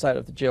things outside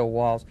of the jail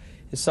walls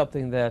is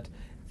something that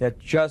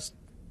just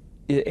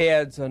it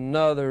adds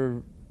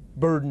another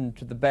burden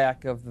to the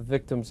back of the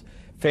victims'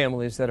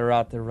 families that are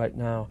out there right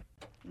now.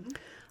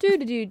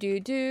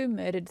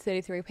 Murdered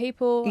 33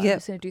 people. I'm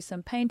just going to do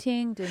some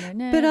painting.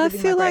 But I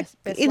feel like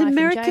in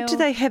America, do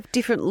they have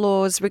different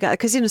laws?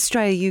 Because in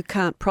Australia, you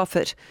can't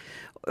profit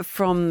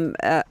from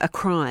a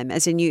crime,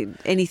 as in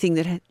anything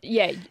that...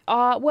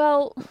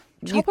 Well,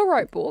 Chopper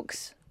wrote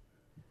books.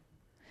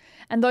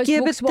 And those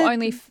books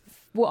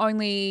were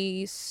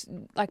only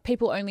like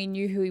people only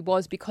knew who he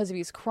was because of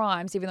his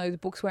crimes, even though the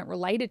books weren't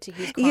related to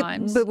his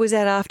crimes. But was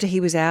that after he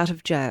was out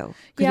of jail?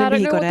 Yeah, I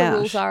don't know what the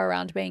rules are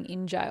around being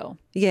in jail.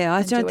 Yeah,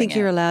 I don't think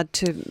you're allowed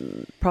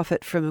to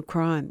profit from a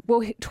crime.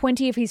 Well,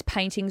 20 of his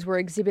paintings were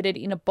exhibited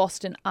in a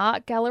Boston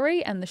art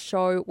gallery, and the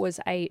show was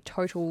a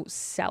total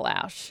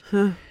sellout.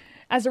 Huh.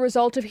 As a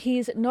result of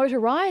his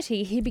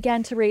notoriety, he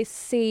began to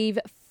receive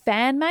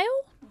fan mail.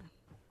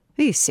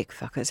 You sick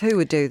fuckers. Who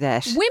would do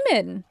that?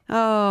 Women.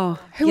 Oh,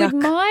 who yuck.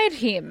 admired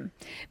him.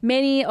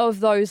 Many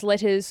of those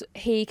letters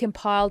he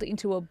compiled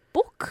into a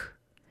book,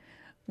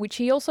 which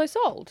he also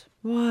sold.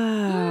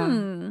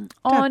 Wow.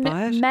 On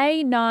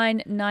May 9,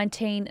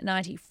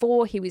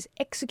 1994, he was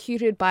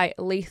executed by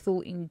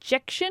lethal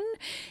injection.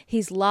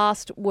 His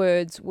last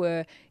words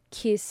were,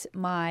 "Kiss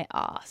my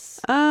ass."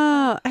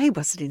 Oh, he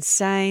wasn't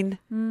insane.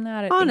 I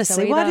don't Honestly,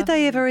 think so why either. did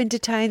they ever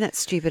entertain that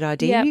stupid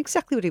idea? Yep. He knew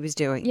exactly what he was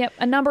doing. Yep.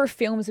 A number of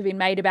films have been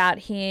made about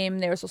him.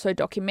 There's also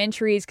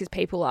documentaries because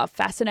people are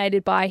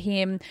fascinated by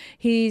him.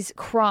 His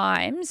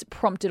crimes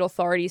prompted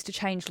authorities to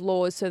change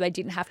laws so they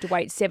didn't have to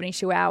wait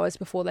 72 hours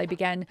before they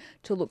began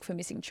to look for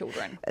missing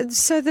children.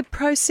 So the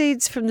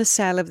proceeds from the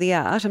sale of the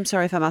art, I'm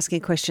sorry if I'm asking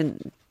a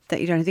question that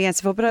you don't have the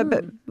answer for,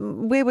 but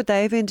where would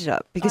they have ended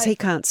up? Because he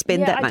can't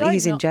spend that money.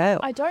 He's in jail.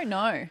 I don't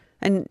know.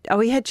 And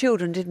he had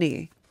children, didn't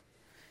he?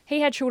 He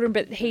had children,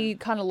 but he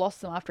kind of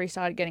lost them after he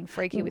started getting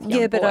freaky with young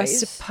boys. Yeah, but I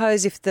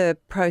suppose if the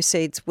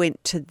proceeds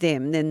went to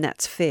them, then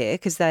that's fair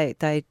because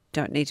they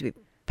don't need to be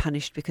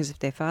punished because of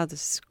their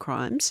father's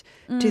crimes,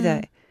 do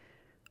they?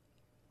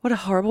 What a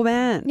horrible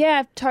man.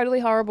 Yeah, totally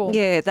horrible.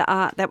 Yeah, the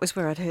art, that was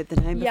where I'd heard the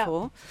name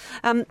before.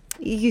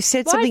 You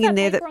said Why something is in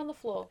there paper that... on the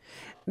floor?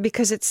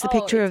 Because it's the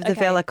picture of the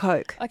Vela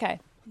Coke. Okay.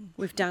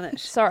 We've done it.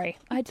 Sorry.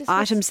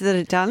 Items that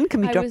are done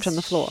can be I dropped was on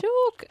the floor.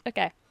 Shook.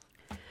 Okay.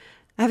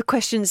 I have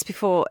questions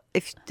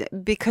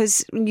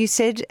because you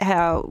said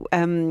how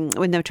when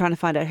they were trying to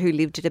find out who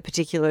lived at a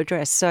particular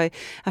address. So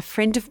a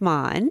friend of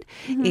mine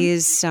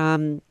is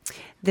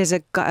there's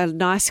a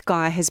nice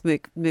guy has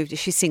moved.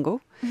 She's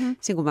single,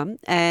 single mum,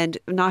 and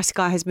a nice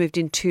guy has moved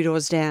in 2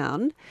 doors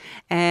down,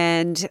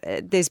 and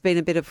there's been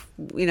a bit of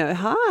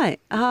hi,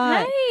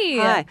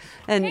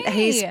 and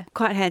he's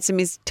quite handsome.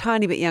 He's a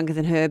tiny bit younger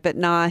than her, but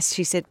nice.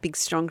 She said big,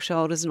 strong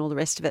shoulders and all the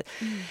rest of it,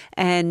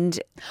 and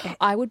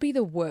I would be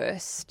the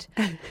worst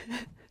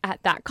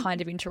at that kind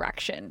of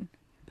interaction.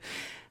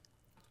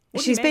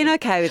 She's been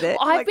okay with it.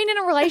 I've been in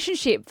a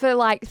relationship for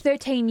like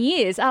 13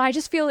 years, and I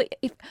just feel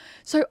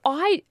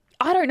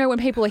I don't know when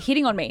people are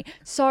hitting on me.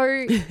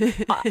 So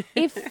if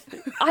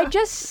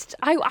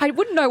I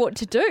wouldn't know what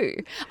to do.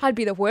 I'd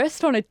be the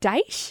worst on a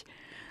date.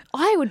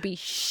 I would be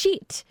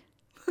shit.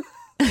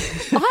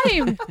 I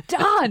am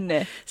done.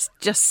 It's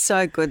just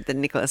so good that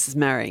Nicholas is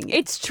marrying you.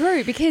 It's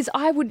true because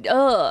I would,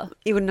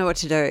 You wouldn't know what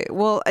to do.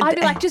 Well, I'd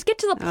be like, just get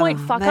to the point,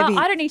 fucker. maybe-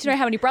 I don't need to know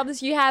how many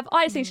brothers you have.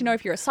 I just need to know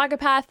if you're a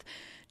psychopath.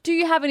 Do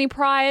you have any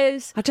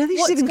priors? I don't think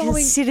she's even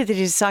considered that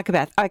he's a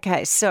psychopath.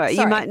 Okay, so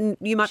you might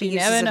be You useless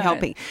never at know.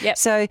 helping. Yep.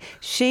 So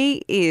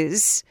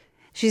she's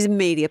a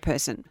media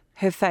person.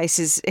 Her face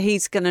is,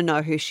 he's going to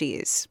know who she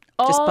is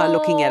just by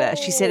looking at her.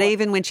 She said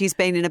even when she's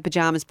been in her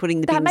pajamas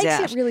putting the That bins makes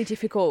out. it really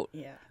difficult.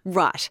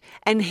 Right.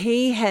 And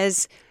he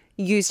has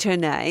used her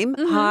name.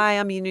 Mm-hmm. Hi,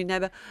 I'm your new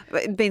neighbour.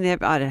 Been there,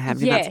 I don't know how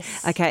many Yes.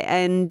 months. Okay,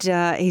 and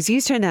he's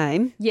used her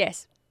name.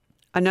 Yes.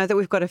 I know that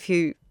we've got a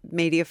few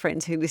media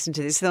friends who listen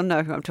to this. They'll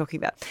know who I'm talking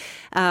about.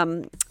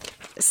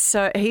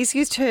 So he's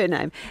used her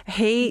name.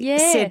 He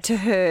said to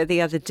her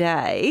the other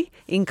day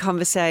in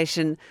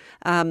conversation,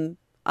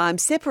 I'm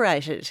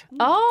separated.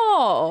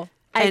 Oh,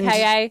 And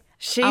AKA,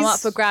 she's- I'm up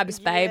for grabs,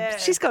 babe.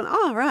 She's gone,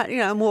 oh, right,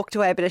 and walked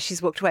away. But as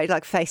she's walked away,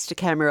 like faced a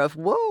camera of,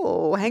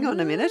 whoa, hang on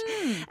a minute.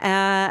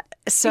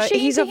 So Is she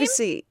he's into him?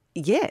 obviously,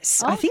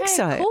 yes, I think Okay,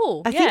 so.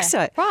 Cool. I Yeah, think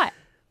so. Right.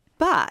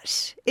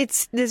 But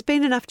there's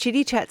been enough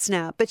chitty chats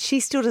now, but she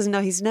still doesn't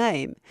know his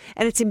name.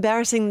 And it's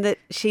embarrassing that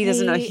she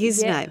doesn't know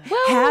his yeah. name.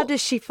 Well- How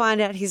does she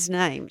find out his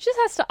name? She just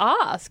has to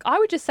ask. I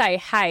would just say,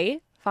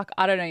 hey, fuck,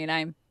 I don't know your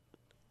name.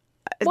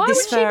 Why This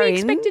would she far be in?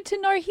 expected to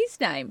know his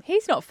name?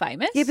 He's not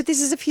famous. Yeah, but this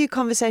is a few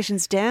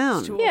conversations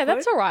down. Yeah,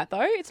 that's all right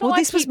though. It's not Well,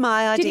 like this was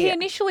my Did he idea.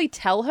 initially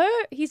tell her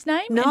his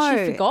name and No,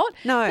 she forgot?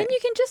 no. Then you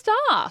can just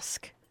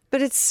ask.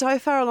 But it's so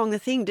far along the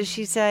thing. Does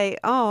she say,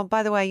 oh,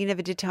 by the way, you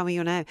never did tell me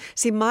your name?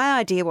 See, my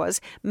idea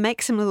was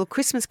make some little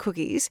Christmas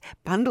cookies,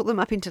 bundle them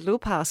up into little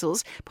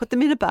parcels, put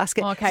them in a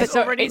basket. Okay, but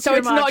so already it's too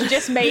not much.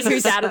 just me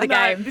who's out of the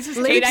No, game. this is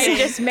it too ain't keen.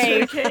 just me.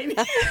 Too keen.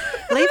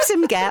 leave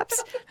some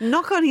gaps,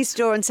 knock on his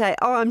door and say,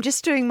 oh, I'm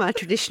just doing my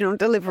traditional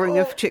delivering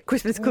of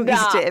Christmas cookies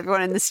Nah. to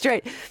everyone in the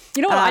street.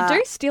 You know what I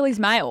do? Steal his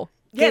mail.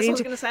 Yes, get I was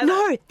into- going to say that.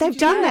 No, they've Did you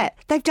done know? that.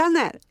 They've done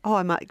that. Oh,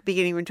 I might be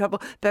getting in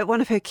trouble. But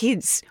one of her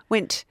kids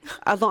went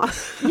along,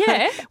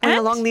 Yeah, went and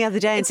along the other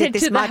day and it said said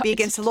this to the might be ho-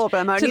 against the law, but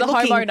I'm to only the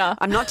looking. homeowner.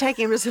 I'm not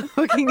taking him as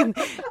looking. And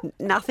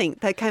nothing.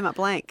 They came up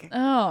blank.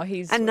 Oh,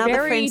 he's Another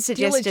very friend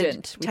suggested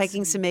diligent with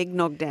taking some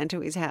eggnog down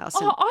to his house.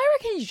 Oh, I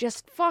reckon you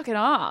just fucking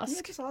ask.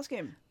 Yeah, just ask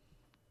him.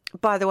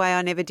 And, by the way,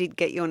 I never did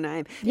get your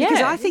name because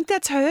Yeah. I think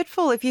that's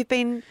hurtful. If you've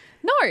been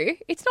No,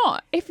 it's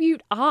not. If you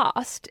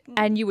asked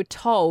and you were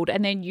told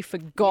and then you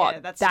forgot, Yeah,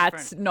 that's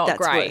that's different. not that's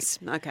great. worse.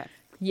 Okay.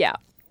 Yeah.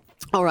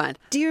 All right.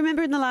 Do you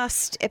remember in the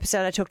last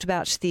episode I talked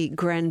about the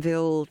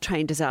Granville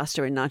train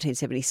disaster in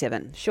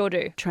 1977? Sure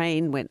do.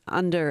 Train went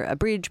under a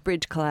bridge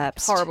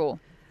collapsed. Horrible.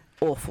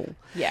 Awful.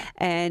 Yeah.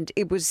 And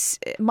it was,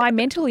 My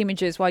mental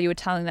images while you were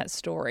telling that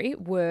story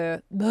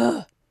were,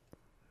 ugh.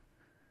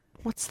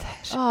 what's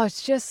that? Oh,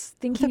 it's just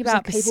thinking That was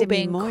about like a people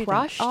being semi-moida.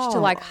 crushed to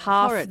Oh, like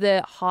half horrid.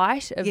 the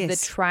height of the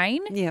Yes.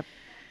 train. Yeah.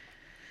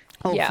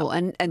 Yeah. Awful.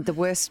 And the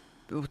worst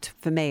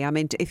for me, I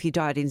mean, if you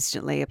died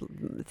instantly,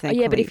 thankfully.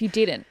 Yeah, but if you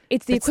didn't,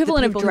 it's the It's the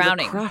equivalent of people who were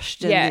drowning.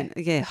 crushed and yeah, then-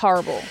 yeah.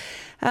 horrible.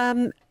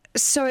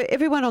 So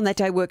everyone on that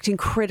day worked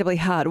incredibly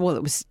hard. Well,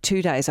 it was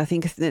 2 days, I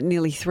think,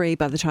 nearly 3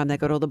 by the time they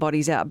got all the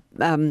bodies out,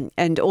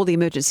 and all the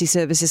emergency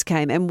services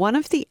came. And one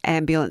of the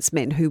ambulance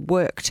men who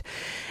worked,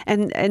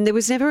 and there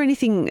was never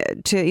anything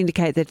to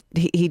indicate that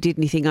he did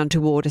anything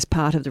untoward as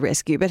part of the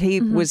rescue, but he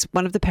was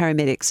one of the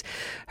paramedics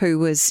who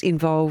was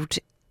involved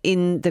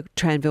in the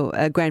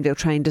Granville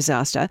train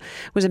disaster,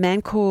 was a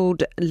man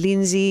called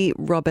Lindsay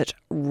Robert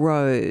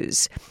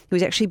Rose. He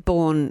was actually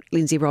born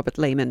Lindsay Robert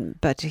Lehman,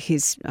 but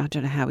I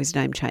don't know how his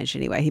name changed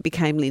anyway. He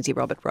became Lindsay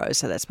Robert Rose,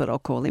 so that's what I'll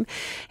call him.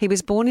 He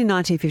was born in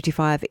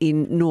 1955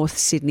 in North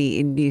Sydney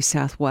in New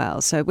South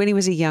Wales. So when he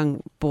was a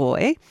young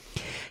boy,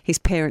 his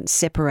parents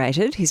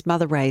separated. His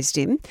mother raised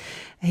him.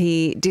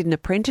 He did an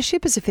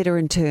apprenticeship as a fitter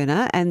and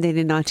turner, and then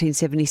in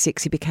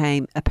 1976 he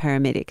became a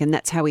paramedic, and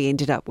that's how he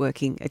ended up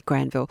working at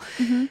Granville.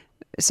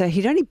 So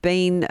he'd only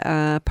been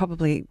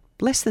probably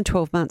less than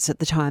 12 months at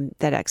the time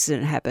that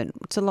accident happened.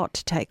 It's a lot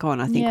to take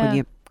on, I think, when Yeah.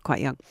 you're quite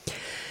young.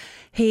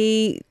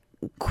 He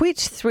quit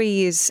 3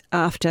 years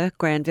after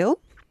Granville,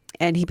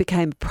 and he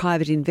became a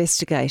private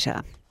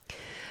investigator.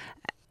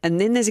 And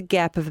then there's a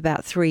gap of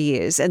about 3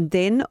 years. And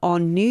then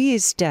on New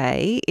Year's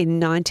Day in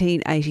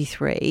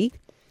 1983,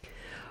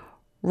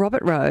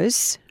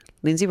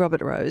 Lindsay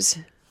Robert Rose,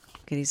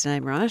 get his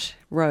name right,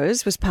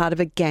 Rose was part of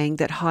a gang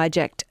that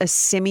hijacked a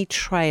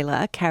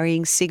semi-trailer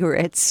carrying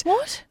cigarettes.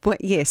 What?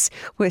 Yes,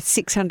 worth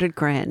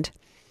 $600,000.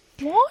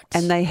 What?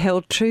 And they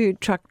held 2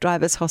 truck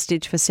drivers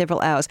hostage for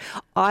several hours.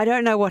 I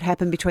don't know what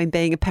happened between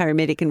being a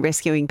paramedic and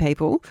rescuing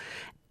people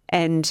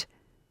and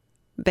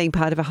being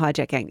part of a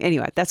hijacking.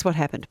 Anyway, that's what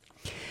happened.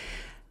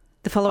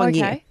 The following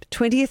year,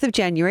 20th of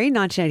January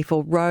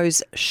 1984,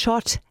 Rose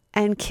shot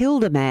and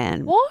killed a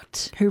man.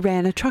 What? Who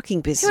ran a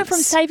trucking business. He went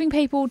from saving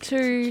people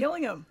to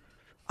Killing him.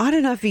 I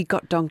don't know if he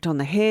got donked on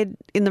the head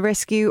in the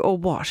rescue or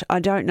what. I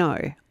don't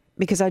know,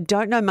 because I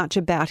don't know much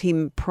about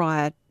him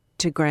prior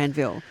to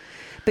Granville.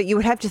 But you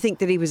would have to think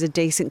that he was a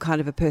decent kind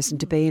of a person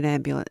to be an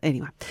ambulance.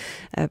 Anyway,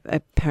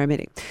 a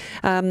paramedic.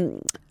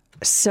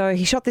 So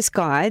he shot this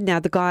guy. Now,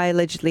 the guy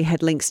allegedly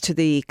had links to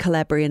the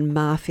Calabrian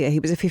mafia. He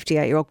was a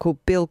 58-year-old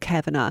called Bill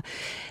Kavanagh.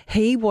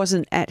 He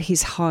wasn't at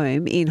his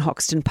home in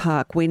Hoxton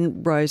Park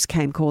when Rose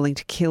came calling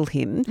to kill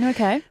him.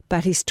 Okay.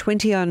 But his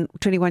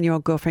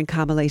 21-year-old girlfriend,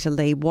 Carmelita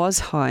Lee, was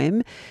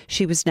home.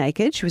 She was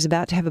naked. She was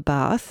about to have a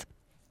bath.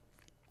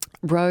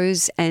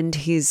 Rose and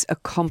his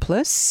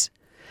accomplice,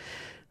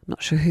 I'm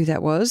not sure who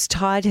that was,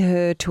 tied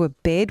her to a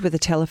bed with a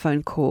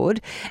telephone cord,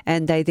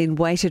 and they then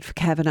waited for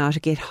Kavanagh to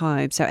get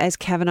home. So as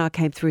Kavanagh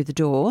came through the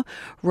door,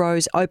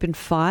 Rose opened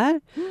fire,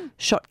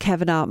 shot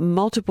Kavanagh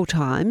multiple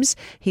times.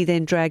 He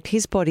then dragged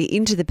his body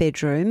into the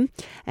bedroom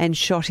and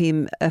shot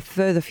him a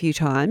further few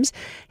times,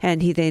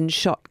 and he then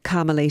shot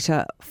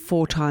Carmelita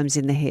 4 times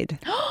in the head.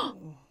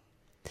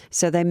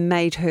 So they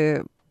made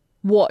her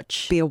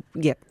watch.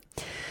 Yep.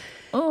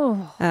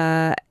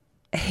 Oh.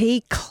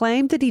 He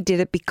claimed that he did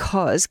it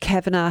because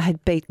Kavanagh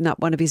had beaten up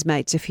one of his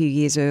mates a few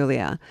years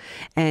earlier,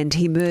 and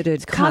he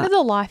murdered. Kind of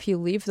the life you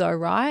live, though,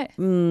 right?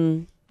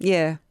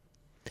 Yeah.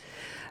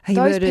 He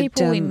Those murdered,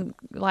 people in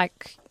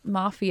like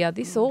mafia,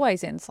 this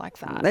always ends like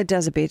that. It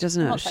does a bit, doesn't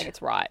it? I'm not saying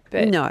it's right,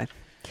 but no.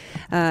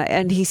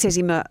 And he says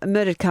he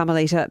murdered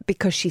Carmelita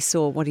because she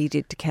saw what he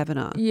did to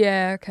Kavanagh.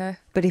 Yeah, okay.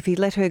 But if he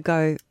let her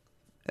go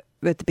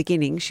at the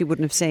beginning, she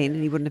wouldn't have seen,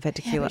 and he wouldn't have had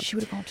to kill her. She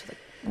would have gone to the.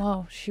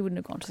 Well, she wouldn't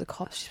have gone to the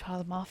cops. She's part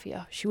of the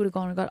mafia. She would have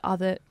gone and got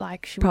other,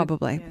 like... She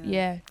Probably.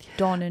 Yeah.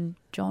 Don and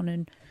John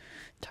and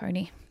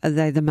Tony. Are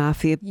they the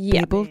mafia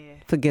people? Yeah.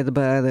 Forget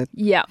about it.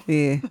 Yeah.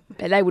 Yeah.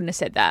 But they wouldn't have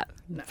said that.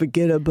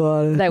 Forget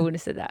about it. They wouldn't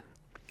have said that.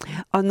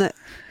 On the...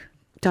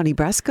 Donnie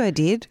Brasco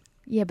did.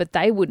 Yeah, but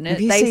they wouldn't have.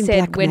 Have you They seen said,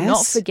 Black we're not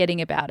Mass?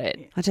 forgetting about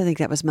it. I don't think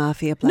that was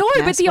mafia. Black No,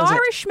 Mass, but the was it?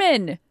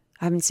 Irishman.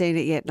 I haven't seen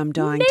it yet, and I'm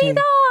dying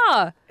Neither.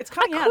 to. It's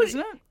coming out, isn't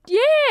it?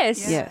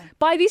 Yes. Yeah.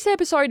 By this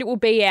episode, it will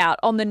be out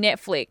on the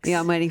Netflix. Yeah,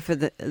 I'm waiting for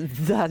the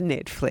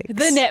Netflix.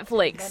 The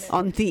Netflix.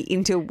 On the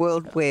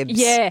interworld webs.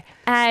 Yeah,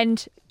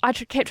 and I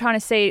kept trying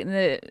to see it in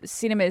the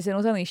cinemas, and there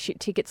was only shit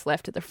tickets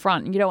left at the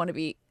front, and you don't want to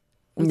be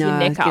with your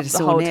neck get up a the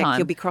sore whole neck. time.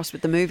 You'll be cross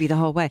with the movie the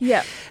whole way.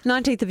 Yeah.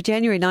 19th of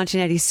January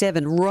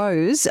 1987,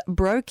 Rose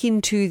broke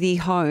into the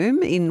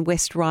home in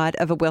West Ryde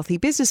of a wealthy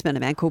businessman, a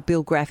man called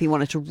Bill Graff. He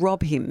wanted to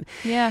rob him.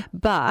 Yeah.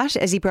 But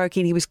as he broke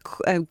in,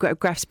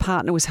 Graff's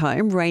partner was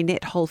home.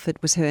 Raynette Holford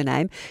was her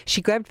name.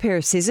 She grabbed a pair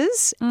of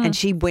scissors and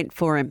she went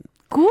for him.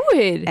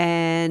 Good.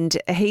 And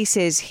he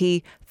says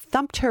he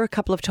thumped her a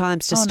couple of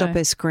times to stop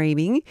her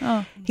screaming.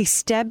 Oh. He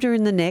stabbed her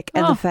in the neck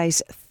and the face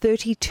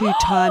 32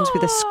 times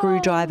with a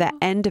screwdriver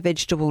and a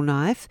vegetable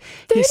knife.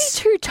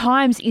 32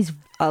 times is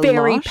A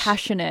very lot.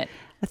 passionate.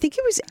 I think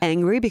he was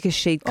angry because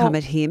she'd come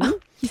at him.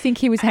 You think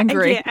he was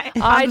angry? Yeah,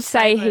 I'd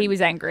say he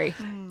was angry.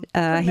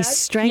 He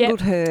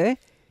strangled her.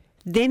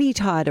 Then he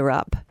tied her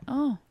up.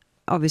 Oh.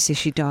 Obviously,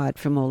 she died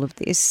from all of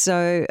this.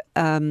 So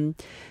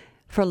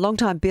for a long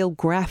time, Bill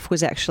Graff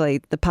was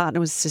actually, the partner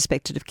was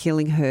suspected of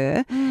killing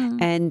her,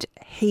 and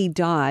he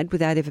died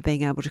without ever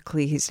being able to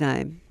clear his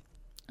name.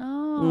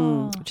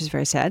 Oh. Which is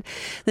very sad.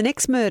 The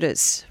next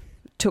murders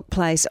took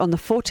place on the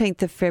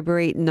 14th of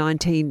February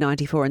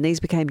 1994, and these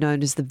became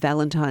known as the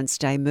Valentine's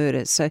Day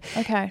murders. So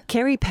Okay.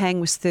 Kerry Pang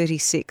was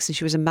 36 and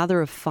she was a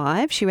mother of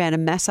 5. She ran a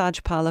massage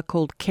parlour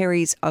called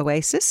Kerry's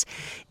Oasis.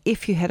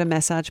 If you had a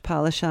massage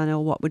parlour,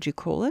 Chanel, what would you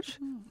call it?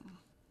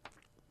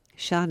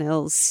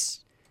 Chanel's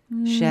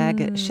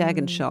Shag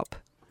and Shop.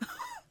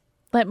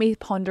 Let me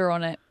ponder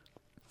on it.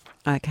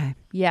 Okay.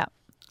 Yeah.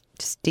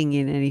 Just ding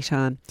in any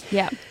time.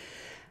 Yeah.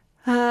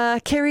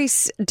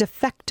 Kerry's de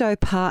facto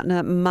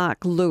partner,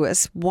 Mark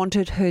Lewis,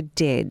 wanted her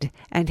dead,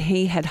 and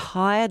he had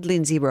hired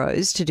Lindsay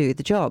Rose to do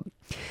the job.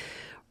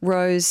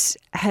 Rose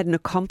had an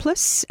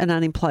accomplice, an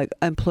unemployed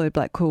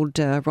bloke called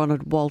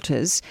Ronald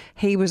Walters.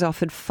 He was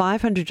offered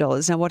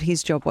 $500. Now, what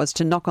his job was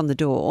to knock on the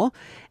door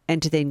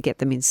and to then get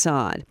them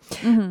inside.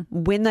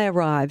 When they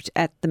arrived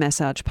at the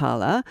massage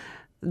parlour,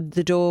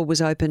 the door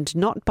was opened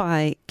not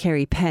by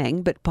Kerry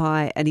Pang, but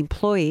by an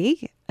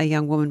employee, a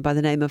young woman by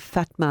the name of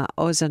Fatma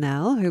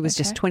Ozanal, who was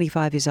just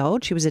 25 years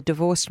old. She was a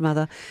divorced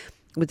mother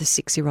with a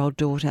 6-year-old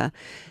daughter.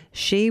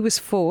 She was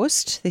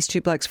forced, these two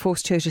blokes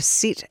forced her to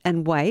sit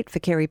and wait for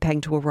Kerry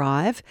Pang to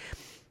arrive,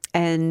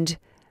 and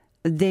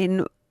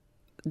then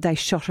they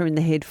shot her in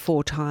the head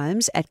 4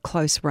 times at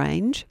close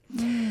range.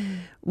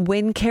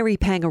 When Kerry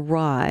Pang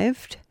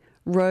arrived,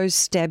 Rose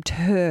stabbed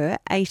her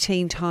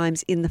 18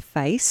 times in the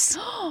face,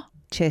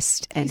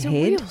 chest and He's head.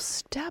 a real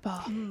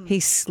stabber. He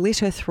slit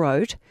her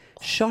throat,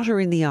 shot her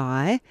in the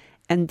eye,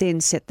 and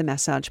then set the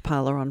massage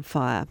parlour on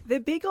fire. They're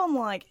big on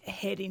like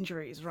head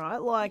injuries,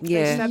 right? Like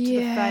Yeah. they stab to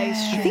the face,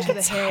 I shoot think to the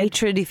it's head.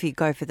 hatred if you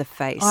go for the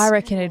face. I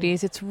reckon it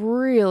is. It's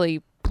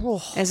really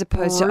As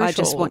opposed to, I just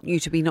brutal. want you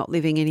to be not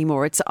living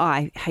anymore. It's,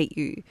 I hate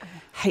you.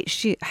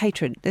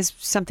 Hatred. There's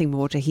something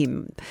more to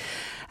him.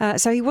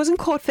 So he wasn't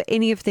caught for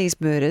any of these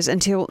murders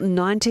until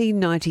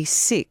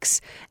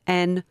 1996.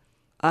 An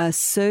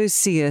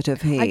associate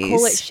of his. I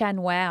call it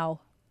ShanWow.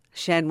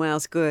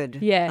 ShanWow's good.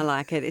 Yeah. I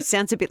like it. It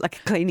sounds a bit like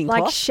a cleaning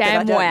Like cloth. but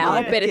I don't ShamWow,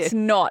 mind but it. it's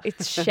not.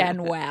 It's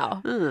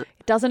ShanWow.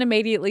 It doesn't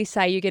immediately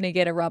say you're going to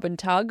get a rub and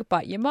tug,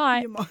 but you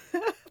might.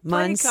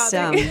 Mine's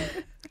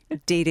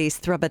Dee Dee's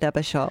Thrubba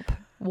Dubba Shop.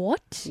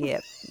 What?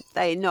 Yep.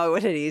 They know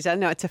what it is. I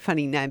know it's a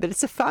funny name, but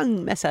it's a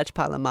fun massage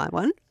parlour, my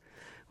one.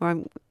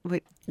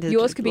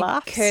 Yours could be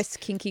laughs. Cursed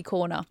Kinky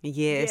Corner.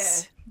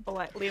 Yes. Yeah.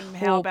 Like Lim,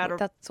 how about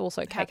that's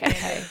also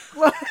KKK.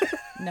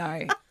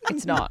 No,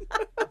 it's not.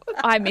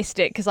 I missed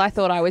it because I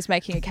thought I was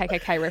making a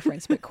KKK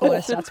reference, but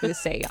corner starts with a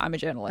C. I'm a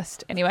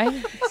journalist. Anyway,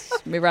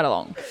 let's move right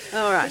along.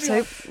 All right.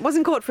 So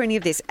wasn't caught for any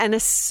of this. An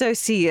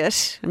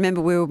associate,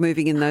 remember we were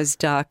moving in those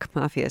dark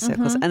mafia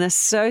circles, an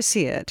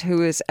associate who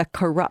was a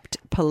corrupt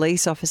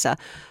police officer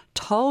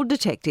told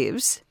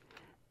detectives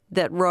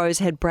that Rose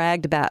had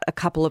bragged about a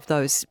couple of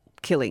those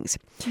killings.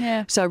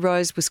 Yeah. So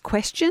Rose was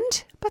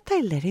questioned, but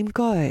they let him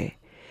go.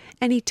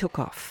 And he took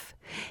off.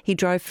 He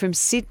drove from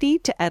Sydney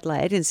to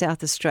Adelaide in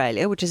South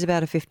Australia, which is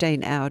about a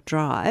 15-hour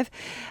drive.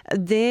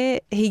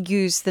 There he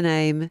used the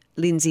name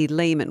Lindsay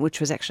Lehman,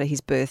 which was actually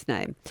his birth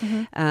name.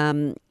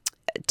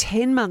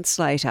 10 months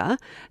later,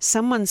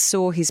 someone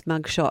saw his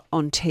mugshot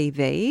on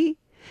TV,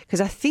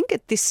 because I think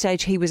at this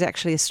stage he was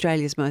actually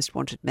Australia's most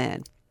wanted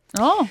man.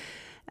 Oh.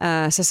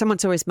 So someone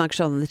saw his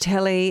mugshot on the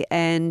telly,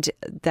 and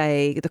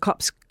the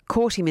cops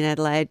caught him in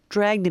Adelaide,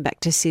 dragged him back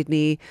to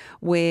Sydney,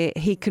 where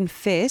he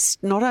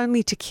confessed not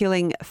only to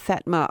killing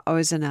Fatma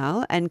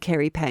Ozanal and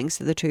Kerry Pang,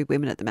 so the two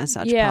women at the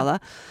massage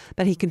parlour,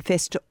 but he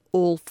confessed to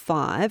all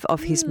 5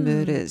 of his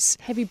murders.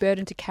 Heavy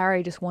burden to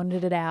carry, just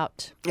wanted it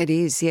out. It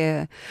is,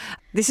 yeah.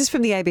 This is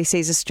from the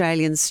ABC's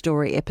Australian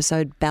Story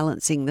episode,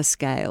 Balancing the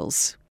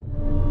Scales.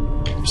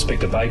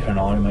 Inspector Baker and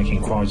I are making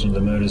inquiries into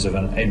the murders of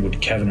an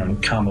Edward Kavanagh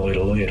and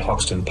Carmelita Lee at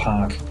Hoxton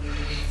Park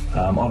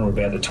on or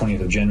about the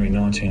 20th of January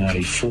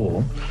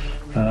 1984.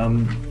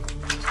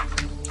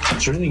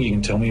 Is there anything you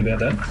can tell me about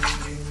that?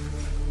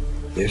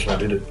 Yes, I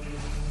did it.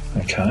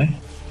 Okay.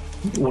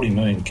 What do you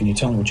mean? Can you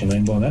tell me what you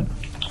mean by that?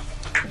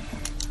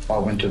 I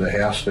went to the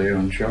house there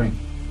and shot him.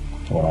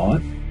 All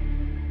right.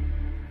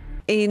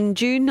 In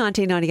June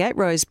 1998,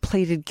 Rose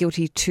pleaded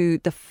guilty to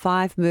the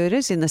 5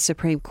 murders in the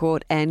Supreme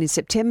Court, and in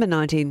September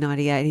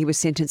 1998, he was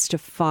sentenced to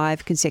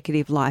 5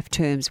 consecutive life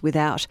terms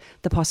without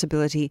the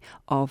possibility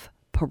of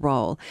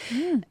parole.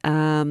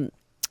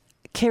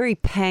 Kerry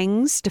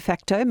Pang's de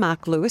facto,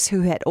 Mark Lewis,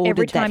 who had ordered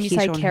Every time that you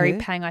hit say on Kerry her.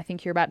 Pang, I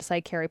think you're about to say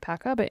Kerry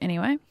Packer, but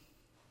anyway.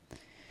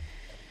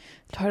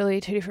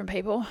 Totally 2 different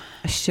people.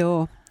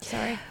 Sure.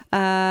 Sorry.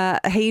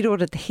 He'd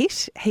ordered the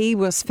hit. He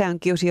was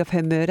found guilty of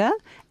her murder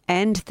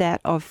and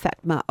that of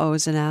Fatma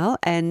Ozanal,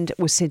 and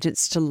was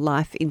sentenced to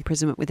life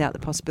imprisonment without the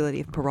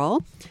possibility of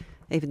parole,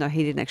 even though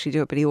he didn't actually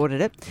do it, but he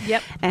ordered it.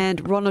 Yep.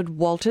 And Ronald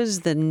Walters,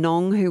 the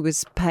Nong, who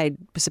was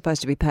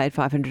supposed to be paid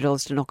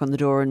 $500 to knock on the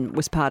door and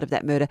was part of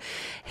that murder,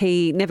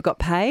 he never got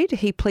paid.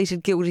 He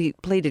pleaded guilty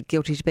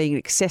to being an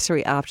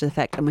accessory after the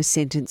fact and was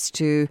sentenced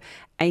to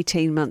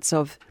 18 months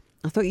of,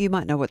 I thought you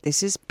might know what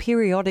this is,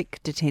 periodic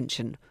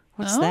detention.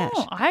 What's that?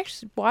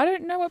 I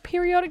don't know what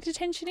periodic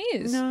detention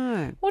is.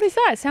 No. What is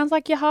that? Sounds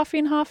like you're half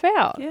in, half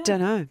out. Yeah. Don't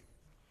know.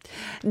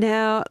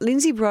 Now,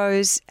 Lindsay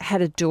Rose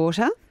had a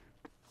daughter,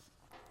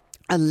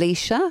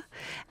 Alicia,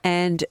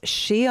 and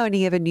she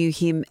only ever knew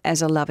him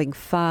as a loving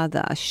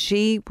father.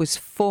 She was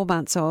 4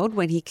 months old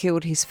when he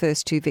killed his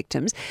first 2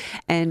 victims.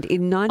 And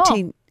in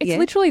It's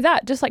literally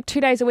that. Just like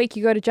 2 days a week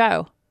you go to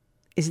jail.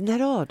 Isn't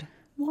that odd?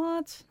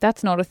 What?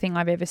 That's not a thing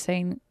I've ever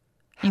seen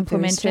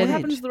implemented. What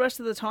happens the rest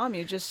of the time?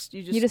 You're just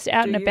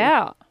out and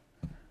about.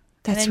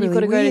 That's and then really you've got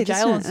to go weird, to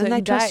jail on isn't it? And they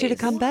certain trust you to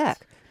days. come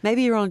back.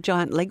 Maybe you're on a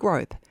giant leg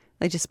rope.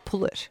 They just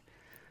pull it.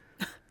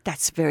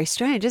 That's very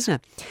strange,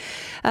 isn't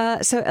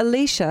it? So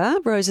Alicia,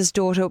 Rose's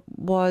daughter,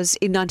 was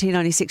in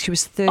 1996. She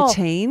was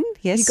 13.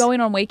 Yes. You go in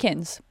on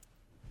weekends.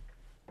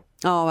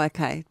 Oh,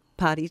 okay.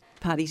 Party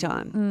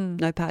time.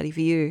 No party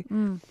for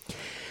you.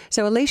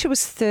 So Alicia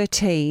was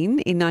 13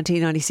 in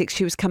 1996.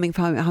 She was coming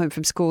home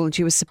from school and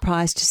she was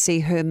surprised to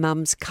see her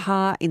mum's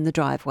car in the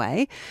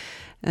driveway.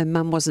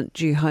 Mum wasn't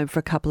due home for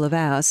a couple of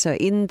hours. So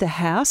in the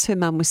house, her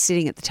mum was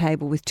sitting at the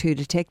table with 2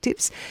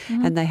 detectives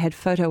and they had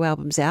photo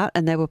albums out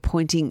and they were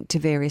pointing to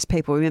various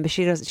people. Remember,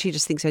 she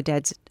just thinks her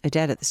dad's a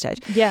dad at the stage.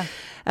 Yeah.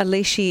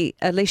 Alicia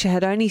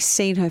had only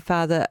seen her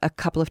father a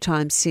couple of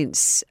times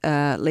since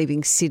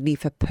leaving Sydney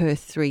for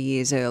Perth 3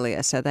 years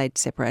earlier. So they'd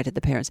separated,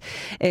 the parents.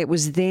 It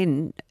was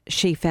then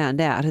she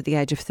found out at the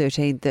age of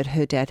 13 that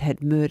her dad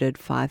had murdered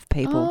 5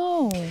 people.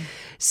 Oh.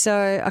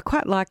 So I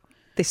quite like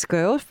this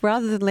girl.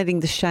 Rather than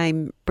letting the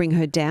shame bring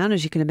her down,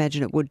 as you can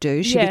imagine it would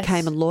do, she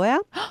became a lawyer.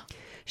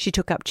 She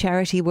took up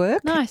charity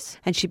work. Nice.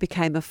 And she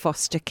became a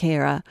foster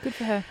carer. Good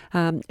for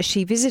her.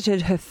 She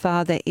visited her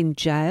father in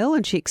jail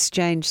and she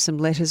exchanged some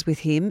letters with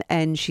him,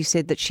 and she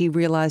said that she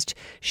realised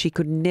she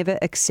could never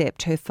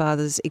accept her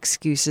father's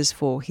excuses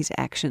for his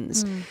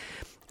actions.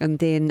 And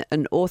then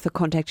an author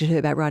contacted her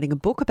about writing a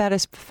book about her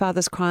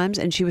father's crimes,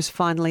 and she was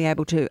finally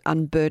able to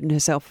unburden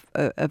herself.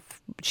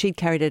 She'd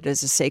carried it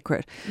as a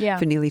secret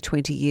for nearly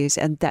 20 years.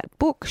 And that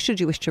book,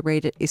 should you wish to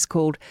read it, is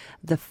called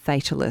The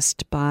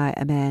Fatalist by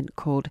a man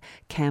called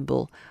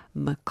Campbell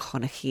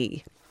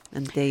McConaughey.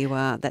 And there you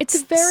are. That's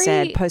a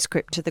sad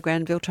postscript to the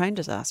Granville train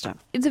disaster.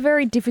 It's a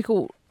very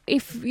difficult...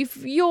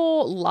 If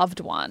your loved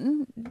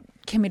one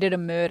committed a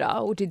murder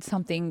or did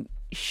something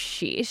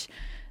shit,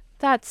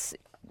 that's...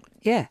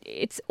 Yeah.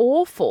 It's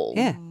awful.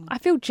 Yeah. I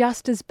feel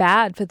just as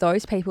bad for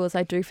those people as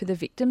I do for the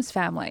victim's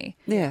family.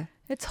 Yeah.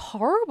 It's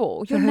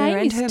horrible. Your her name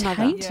and is her mother.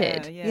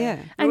 tainted. Yeah. You're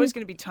always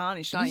going to be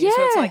tarnished, aren't you? So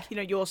it's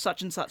like, you're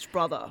such and such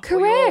brother.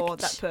 Correct. Or you're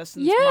that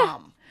person's Yeah.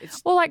 mum.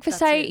 Or like for that's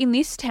say it. in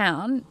this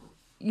town,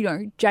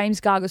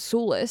 James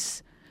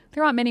Gargasoulis,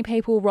 there aren't many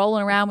people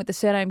rolling around with the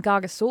surname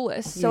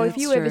Gargasoulis. So Yeah, if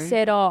you that's ever true.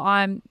 said,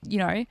 I'm,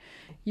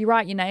 you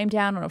write your name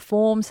down on a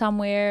form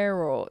somewhere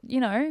or,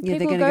 people they're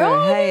go, gonna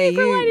go, "Hey,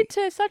 you're you." related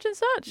to such and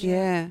such.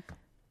 Yeah.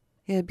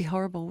 Yeah, it'd be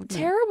horrible, wouldn't it?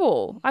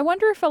 Terrible. I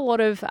wonder if a lot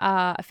of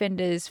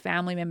offenders'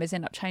 family members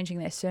end up changing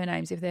their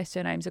surnames if their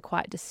surnames are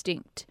quite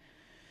distinct.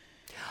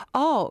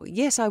 Oh,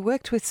 yes, I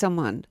worked with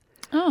someone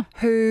Oh.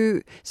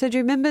 who... So do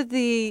you remember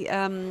the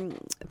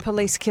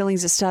police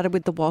killings that started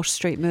with the Walsh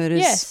Street murders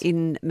Yes.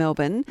 in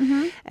Melbourne?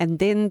 Mm-hmm. And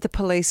then the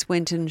police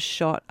went and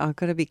shot... I've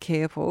got to be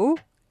careful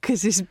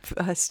because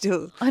I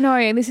still I know,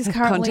 and this is have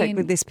currently contact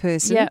with this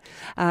person. Yep.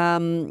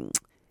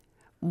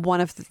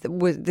 One of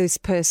this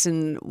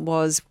person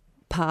was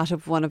part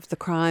of one of the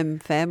crime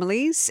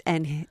families,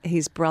 and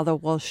his brother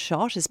was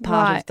shot as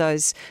part Right. of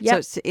those.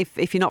 Yep. So it's,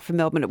 if you're not from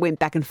Melbourne, it went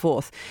back and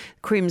forth.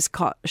 Crims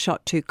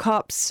shot 2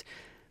 cops.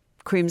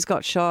 Crims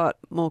got shot.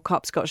 More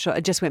cops got shot.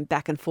 It just went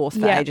back and forth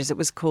for Yep. ages. It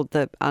was called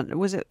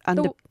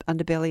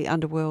Underbelly,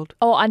 Underworld?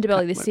 Oh,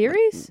 Underbelly, the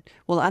series?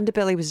 Well,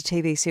 Underbelly was a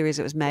TV series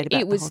that was made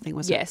about It was, the whole thing,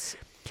 wasn't it? yes.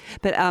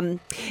 But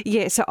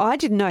so I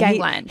didn't know.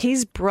 Gangland.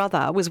 His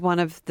brother was one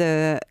of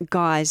the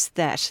guys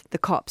that the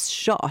cops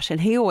shot,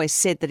 and he always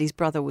said that his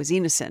brother was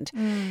innocent.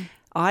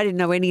 I didn't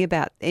know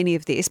about any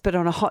of this, but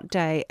on a hot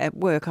day at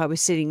work, I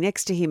was sitting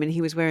next to him, and he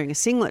was wearing a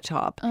singlet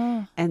top,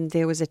 and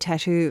there was a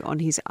tattoo on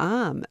his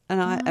arm,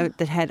 and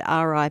that had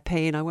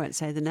R.I.P. and I won't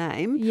say the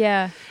name.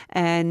 Yeah.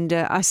 And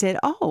I said,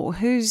 "Oh,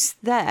 who's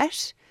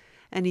that?"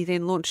 And he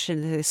then launched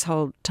into this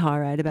whole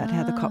tirade about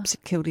how the cops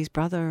had killed his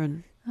brother,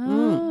 and.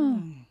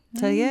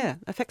 So, yeah,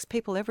 affects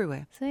people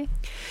everywhere. See?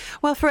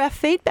 Well, for our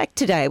feedback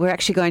today, we're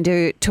actually going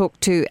to talk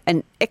to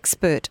an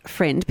expert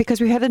friend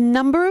because we've had a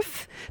number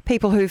of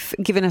people who've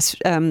given us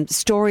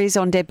stories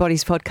on Dead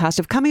Bodies podcast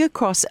of coming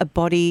across a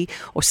body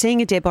or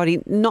seeing a dead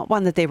body, not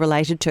one that they're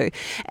related to,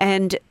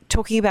 and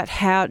talking about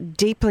how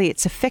deeply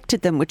it's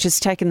affected them, which has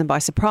taken them by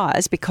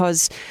surprise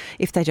because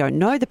if they don't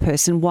know the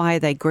person, why are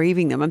they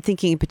grieving them? I'm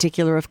thinking in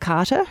particular of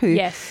Carter, who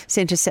Yes.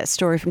 sent us that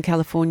story from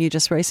California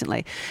just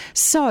recently.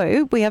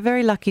 So we are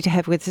very lucky to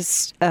have with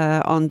us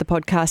on the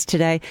podcast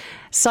today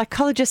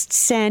psychologist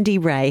Sandy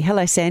Ray.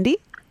 Hello, Sandy.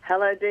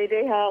 Hello, Dee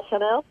Dee. How,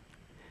 Chanel?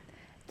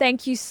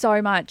 Thank you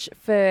so much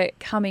for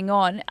coming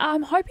on.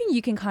 I'm hoping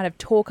you can kind of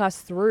talk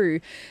us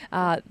through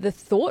the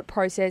thought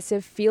process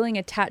of feeling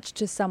attached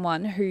to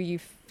someone who you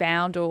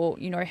found or,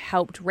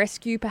 helped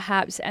rescue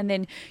perhaps, and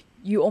then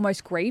you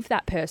almost grieve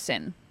that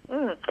person.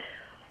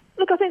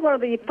 Look, I think one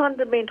of the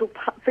fundamental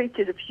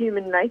features of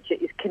human nature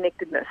is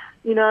connectedness.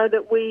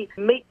 That we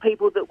meet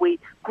people, that we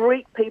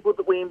greet people,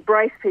 that we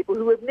embrace people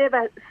who we've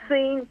never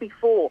seen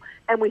before,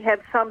 and we have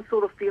some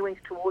sort of feelings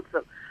towards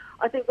them.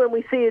 I think when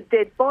we see a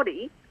dead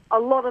body, a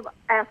lot of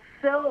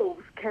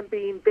ourselves can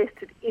be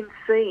invested in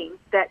seeing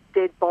that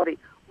dead body,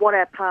 what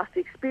our past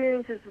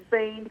experiences have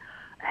been,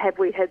 have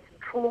we had some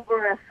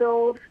trauma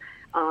ourselves,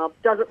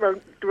 does it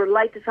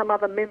relate to some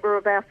other member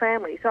of our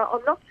family? So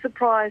I'm not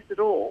surprised at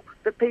all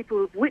that people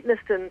who've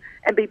witnessed and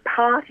be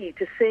party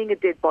to seeing a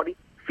dead body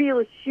feel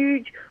a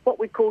huge, what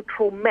we call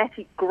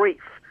traumatic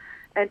grief.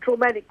 And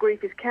traumatic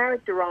grief is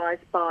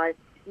characterised by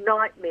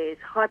nightmares,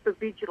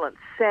 hypervigilance,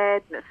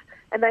 sadness,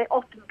 and they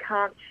often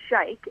can't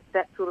shake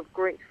that sort of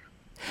grief.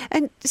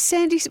 And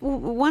Sandy,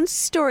 one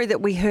story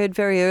that we heard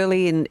very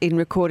early in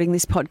recording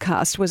this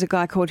podcast was a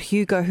guy called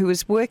Hugo who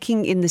was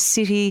working in the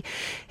city.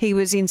 He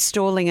was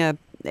installing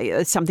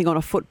something on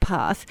a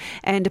footpath,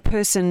 and a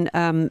person,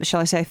 shall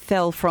I say,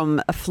 fell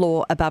from a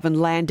floor above and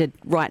landed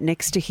right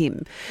next to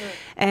him.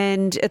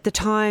 And at the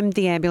time,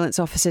 the ambulance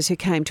officers who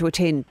came to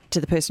attend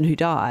to the person who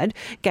died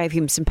gave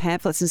him some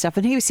pamphlets and stuff,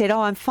 and he said,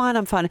 "Oh, I'm fine,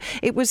 I'm fine."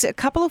 It was a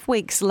couple of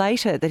weeks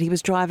later that he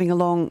was driving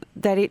along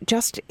that it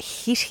just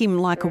hit him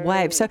like a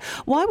wave. So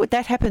why would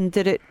that happen,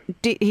 that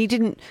he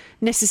didn't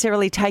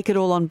necessarily take it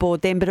all on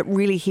board then, but it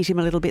really hit him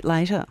a little bit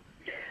later?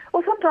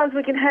 Well, sometimes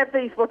we can have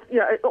these,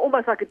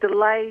 almost like a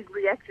delayed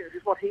reaction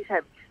is what he's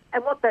having.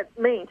 And what that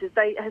means is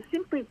they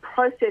simply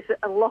process it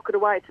and lock it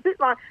away. It's a bit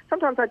like,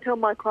 sometimes I tell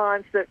my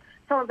clients that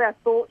some of our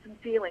thoughts and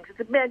feelings,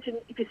 is imagine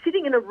if you're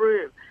sitting in a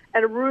room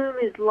and a room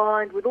is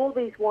lined with all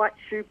these white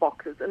shoe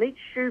boxes, and each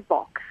shoe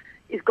box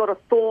has got a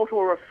thought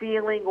or a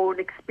feeling or an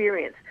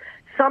experience.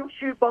 Some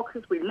shoe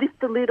boxes, we lift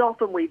the lid off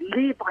and we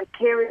live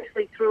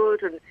vicariously through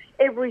it, and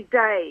every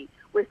day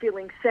we're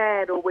feeling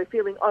sad or we're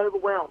feeling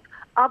overwhelmed.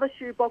 Other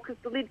shoe boxes,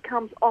 the lid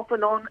comes off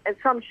and on, and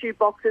some shoe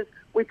boxes,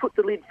 we put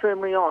the lid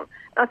firmly on.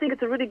 And I think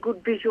it's a really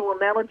good visual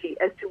analogy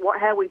as to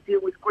how we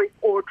deal with grief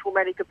or a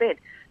traumatic event.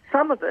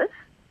 Some of us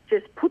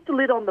just put the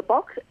lid on the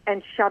box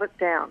and shut it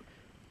down,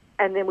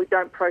 and then we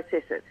don't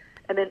process it.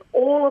 And then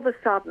all of a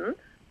sudden,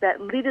 that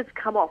lid has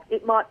come off.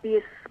 It might be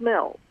a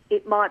smell.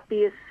 It might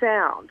be a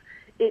sound.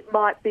 It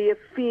might be a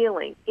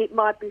feeling. It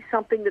might be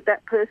something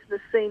that person has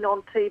seen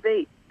on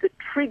TV that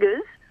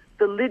triggers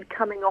the lid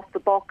coming off the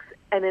box,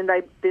 and then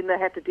they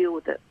have to deal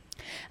with it.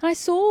 And I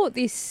saw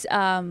this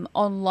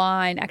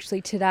online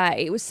actually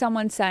today. It was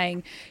someone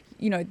saying,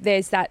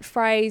 there's that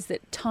phrase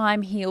that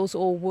time heals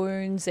all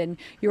wounds and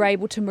you're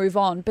able to move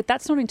on. But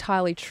that's not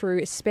entirely true,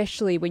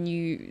 especially when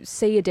you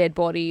see a dead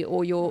body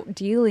or you're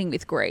dealing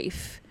with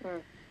grief.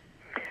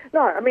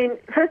 No, I mean,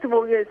 first of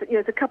all,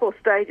 there's a couple of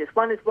stages.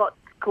 One is what's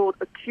called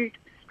acute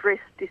stress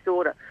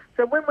disorder.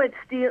 So when we're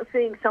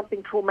seeing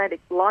something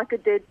traumatic like a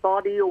dead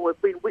body, or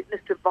we've been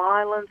witness to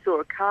violence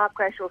or a car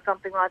crash or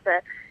something like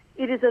that,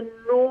 it is a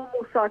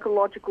normal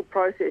psychological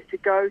process to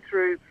go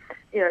through,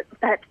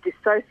 perhaps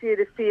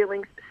dissociative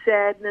feelings,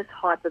 sadness,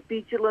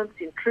 hypervigilance,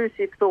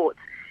 intrusive thoughts.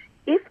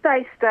 If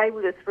they stay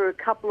with us for a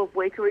couple of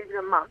weeks or even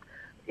a month,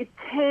 it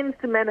tends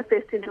to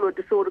manifest into a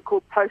disorder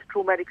called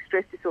post-traumatic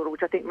stress disorder,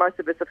 which I think most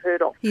of us have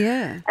heard of.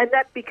 Yeah. And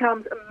that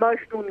becomes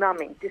emotional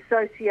numbing,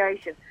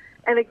 dissociation.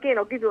 And again,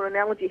 I'll give you an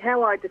analogy.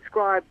 How I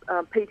describe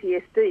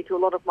PTSD to a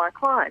lot of my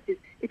clients is,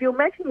 if you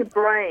imagine your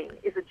brain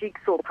is a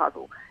jigsaw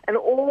puzzle and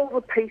all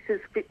the pieces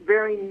fit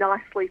very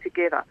nicely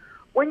together,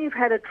 when you've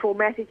had a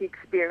traumatic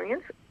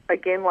experience,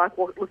 again, like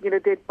looking at a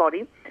dead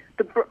body,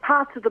 the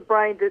parts of the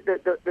brain,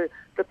 the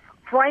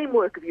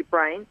framework of your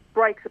brain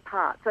breaks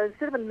apart. So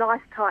instead of a nice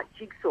tight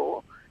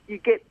jigsaw, you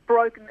get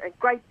broken and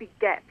great big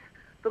gaps.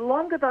 The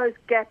longer those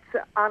gaps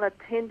are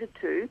unattended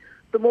to,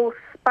 the more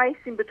space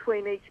in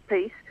between each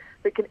piece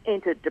that can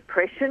enter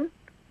depression,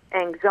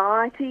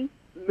 anxiety,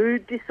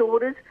 mood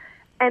disorders.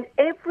 And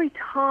every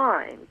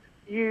time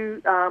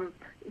you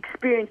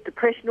experience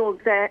depression or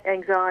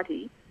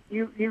anxiety,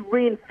 you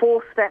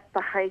reinforce that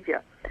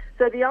behaviour.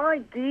 So the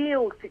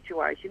ideal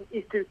situation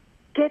is to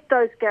get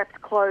those gaps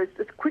closed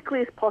as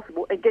quickly as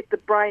possible and get the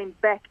brain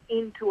back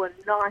into a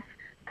nice,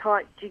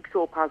 tight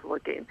jigsaw puzzle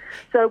again.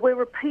 So we're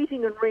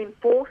repeating and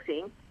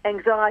reinforcing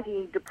anxiety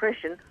and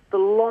depression the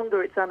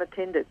longer it's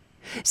unattended.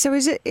 So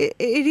it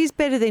is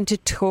better then to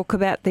talk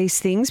about these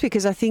things,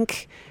 because I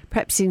think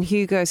perhaps in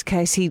Hugo's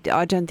case,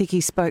 I don't think he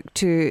spoke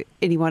to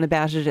anyone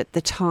about it at the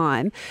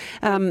time.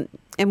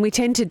 And we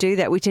tend to do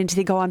that. We tend to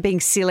think, I'm being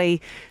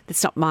silly.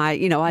 That's not I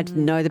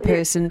didn't know the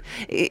person.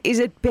 Is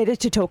it better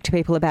to talk to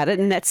people about it?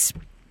 And it's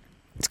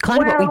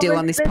kind of what we do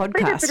on this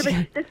podcast.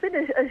 There's been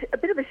a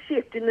bit of a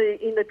shift in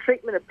the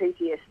treatment of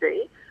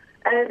PTSD.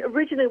 And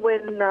originally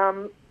when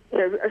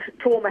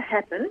trauma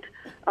happened,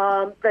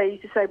 they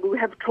used to say, we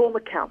have trauma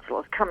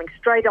counsellors coming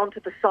straight onto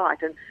the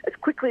site, and as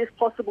quickly as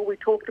possible we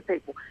talk to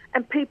people.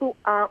 And people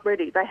aren't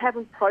ready. They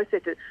haven't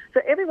processed it.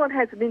 So everyone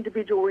has an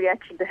individual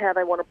reaction to how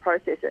they want to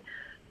process it.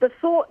 The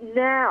thought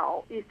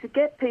now is to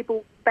get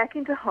people back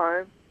into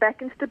home,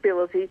 back in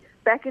stability,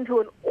 back into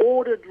an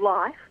ordered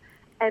life,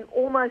 and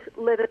almost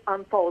let it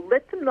unfold.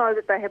 Let them know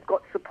that they have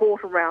got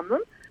support around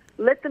them.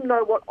 Let them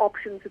know what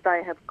options that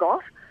they have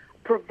got.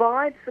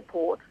 Provide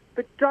support,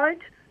 but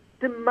don't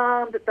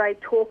demand that they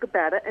talk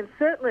about it. And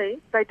certainly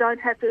they don't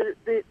have to.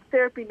 The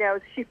therapy now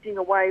is shifting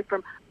away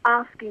from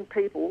asking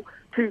people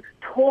to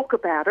talk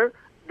about it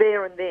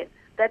there and then.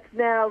 That's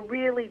now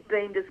really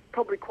deemed as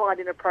probably quite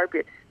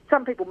inappropriate.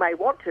 Some people may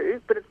want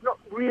to, but it's not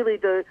really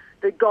the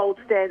gold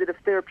standard of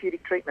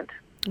therapeutic treatment.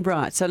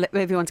 Right, so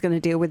everyone's going to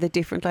deal with it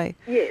differently.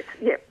 Yes,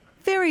 yep.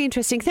 Very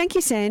interesting. Thank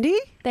you, Sandy.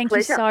 Thank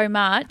you so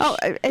much. Oh,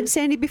 and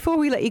Sandy, before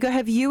we let you go,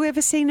 have you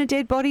ever seen a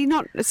dead body?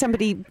 Not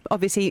somebody,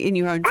 obviously, in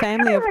your own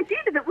family. I did.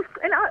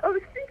 I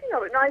was thinking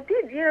of it, and I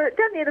did.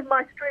 Down the end of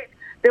my street,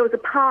 there was a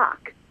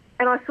park,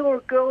 and I saw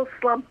a girl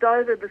slumped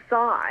over the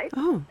side,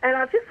 and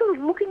I was just sort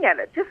of looking at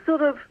it, just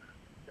sort of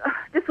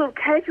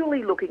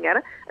casually looking at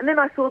it, and then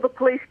I saw the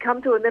police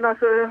come to her, and then I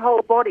saw her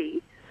whole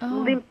body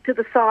limped to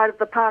the side of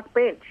the park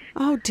bench.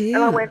 Oh, dear.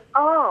 And I went,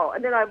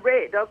 and then I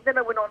read. Then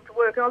I went on to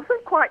work, and I was sort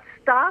of quite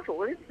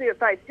startled. I didn't see her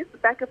face, just the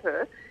back of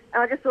her,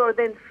 and I just saw her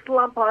then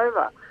slump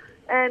over.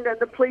 And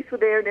the police were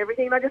there and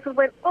everything, and I just sort of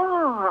went,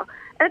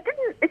 And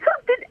it sort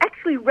of did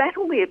actually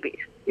rattle me a bit.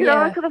 You know,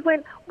 I sort of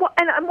went, what?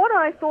 And what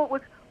I thought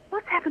was,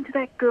 what's happened to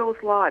that girl's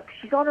life?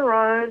 She's on her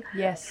own.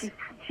 Yes.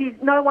 She's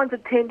no one's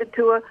attended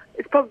to her.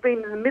 It's probably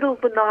been in the middle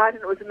of the night,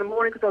 and it was in the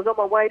morning because I was on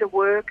my way to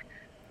work.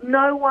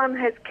 No one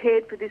has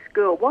cared for this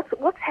girl. What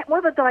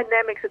are the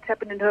dynamics that's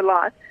happened in her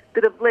life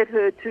that have led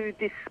her to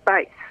this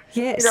space?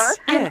 Yes.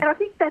 And I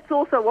think that's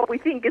also what we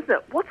think, isn't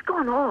it? What's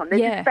gone on?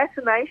 There's this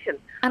fascination.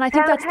 And I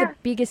think that's the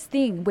biggest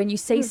thing when you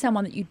see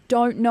someone that you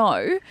don't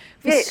know,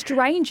 for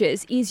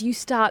strangers, is you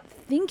start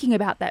thinking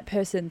about that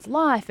person's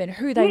life and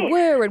who they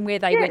were and where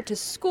they went to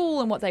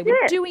school and what they were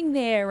doing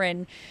there,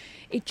 and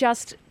it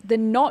just, the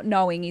not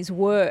knowing is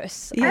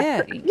worse.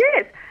 Yes.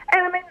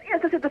 And I mean,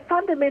 as I said, the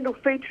fundamental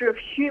feature of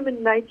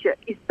human nature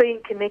is being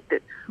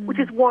connected, which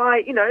is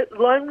why,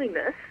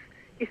 loneliness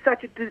is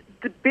such a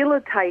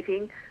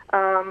debilitating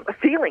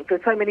feeling for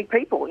so many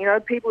people.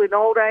 People in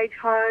old age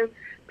homes,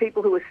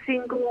 people who are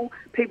single,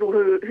 people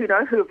who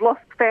have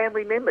lost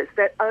family members,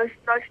 that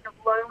notion of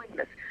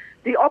loneliness.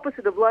 The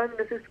opposite of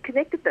loneliness is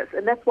connectedness,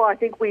 and that's why I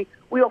think we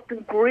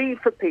often grieve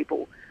for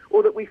people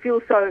or that we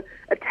feel so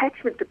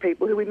attachment to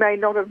people who we may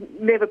not have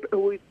who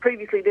we've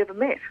previously never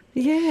met.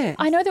 Yeah.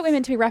 I know that we're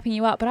meant to be wrapping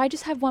you up, but I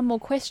just have one more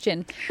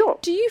question. Sure.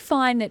 Do you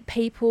find that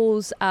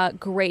people's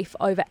grief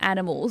over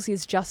animals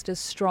is just as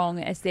strong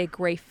as their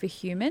grief for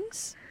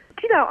humans?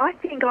 Do you know, I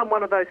think I'm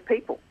one of those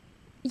people.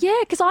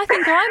 Yeah, because I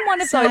think I'm one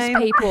of those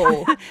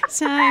people.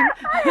 Same.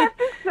 I have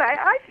to say,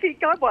 I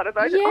think I'm one of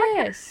those.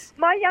 Yes.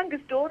 My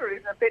youngest daughter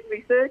is a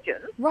veterinary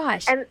surgeon.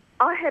 Right. And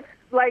I have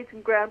laid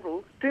some ground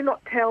rules. Do not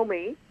tell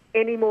me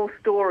any more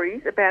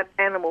stories about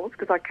animals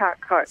because I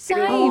can't cope.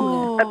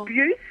 Same.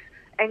 Abuse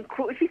and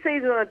cruelty. She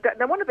sees it on a...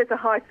 No wonder there's a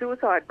high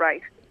suicide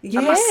rate.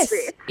 Yes,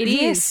 it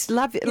is.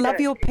 Love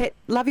your pet,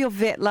 love your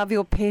vet, love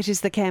your pet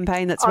is the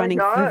campaign that's running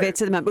for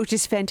vets at the moment, which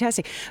is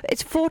fantastic.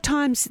 It's 4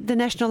 times the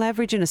national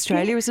average in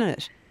Australia, isn't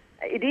it?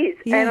 It is.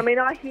 Yeah. And I mean,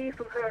 I hear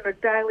from her on a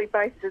daily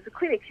basis. There's a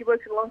clinic. She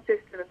works in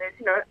Launceston and there's,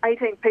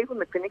 18 people in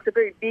the clinic. It's a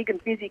very big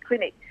and busy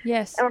clinic.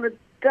 Yes. And on a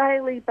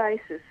daily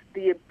basis,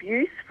 the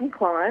abuse from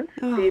clients,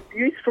 the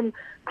abuse from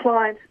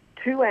clients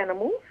to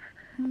animals,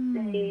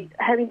 the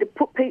having to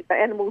put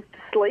animals to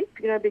sleep,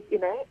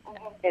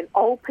 and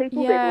old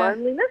people, their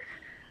loneliness.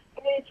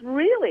 I mean,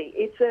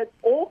 it's an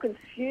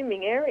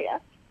all-consuming area.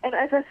 And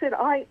as I said,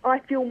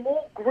 I feel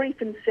more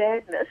grief and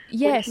sadness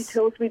when she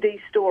tells me these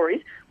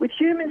stories. With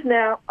humans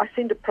now, I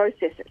seem to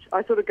process it.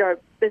 I sort of go,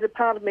 there's a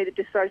part of me that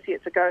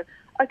dissociates. I go,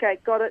 okay,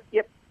 got it,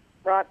 yep,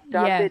 right,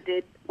 done, they're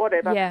dead,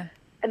 whatever. Yeah.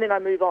 And then I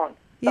move on.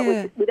 But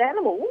Yeah. with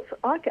animals,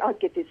 I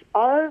get this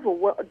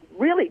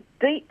really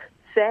deep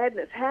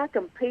sadness. How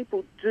can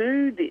people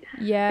do this?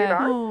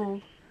 Yeah.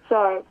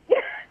 So,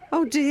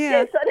 Oh dear.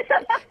 yes,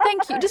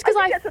 Thank you. Just because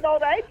that's an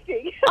old age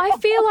thing. I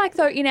feel like,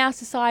 though, in our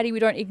society, we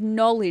don't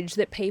acknowledge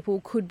that people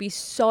could be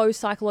so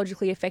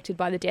psychologically affected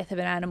by the death of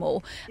an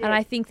animal. Yeah. And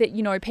I think that,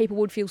 people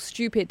would feel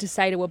stupid to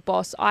say to a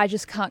boss, I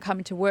just can't come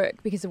into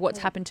work because of what's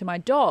happened to my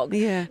dog.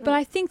 Yeah. But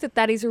I think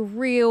that is a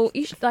real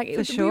issue. Like, it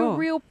would be a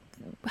real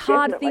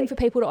hard thing for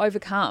people to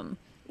overcome.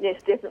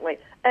 Yes, definitely.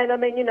 And I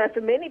mean,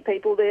 for many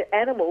people, their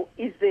animal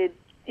is an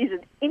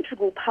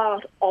integral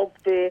part of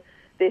their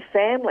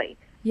family.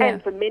 Yeah.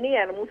 And for many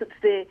animals, it's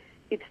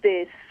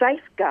their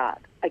safeguard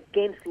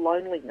against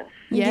loneliness.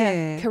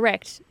 Yeah.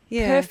 Correct.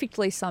 Yeah.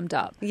 Perfectly summed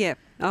up. Yeah.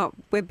 Oh,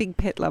 we're big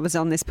pet lovers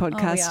on this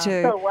podcast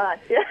too. So what?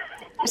 Yeah.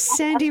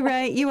 Sandy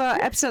Ray, you are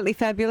absolutely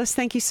fabulous.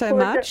 Thank you so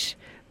much.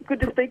 Good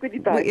to speak with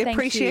you both. We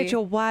appreciate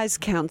your wise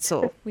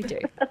counsel. We do.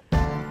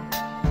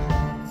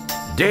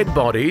 Dead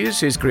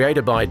Bodies is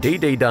created by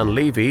Dee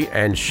Dunleavy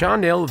and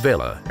Chanel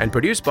Vella and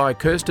produced by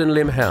Kirsten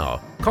Lim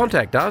Howe.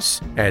 Contact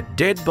us at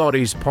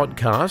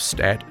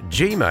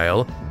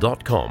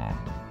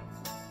deadbodiespodcast@gmail.com.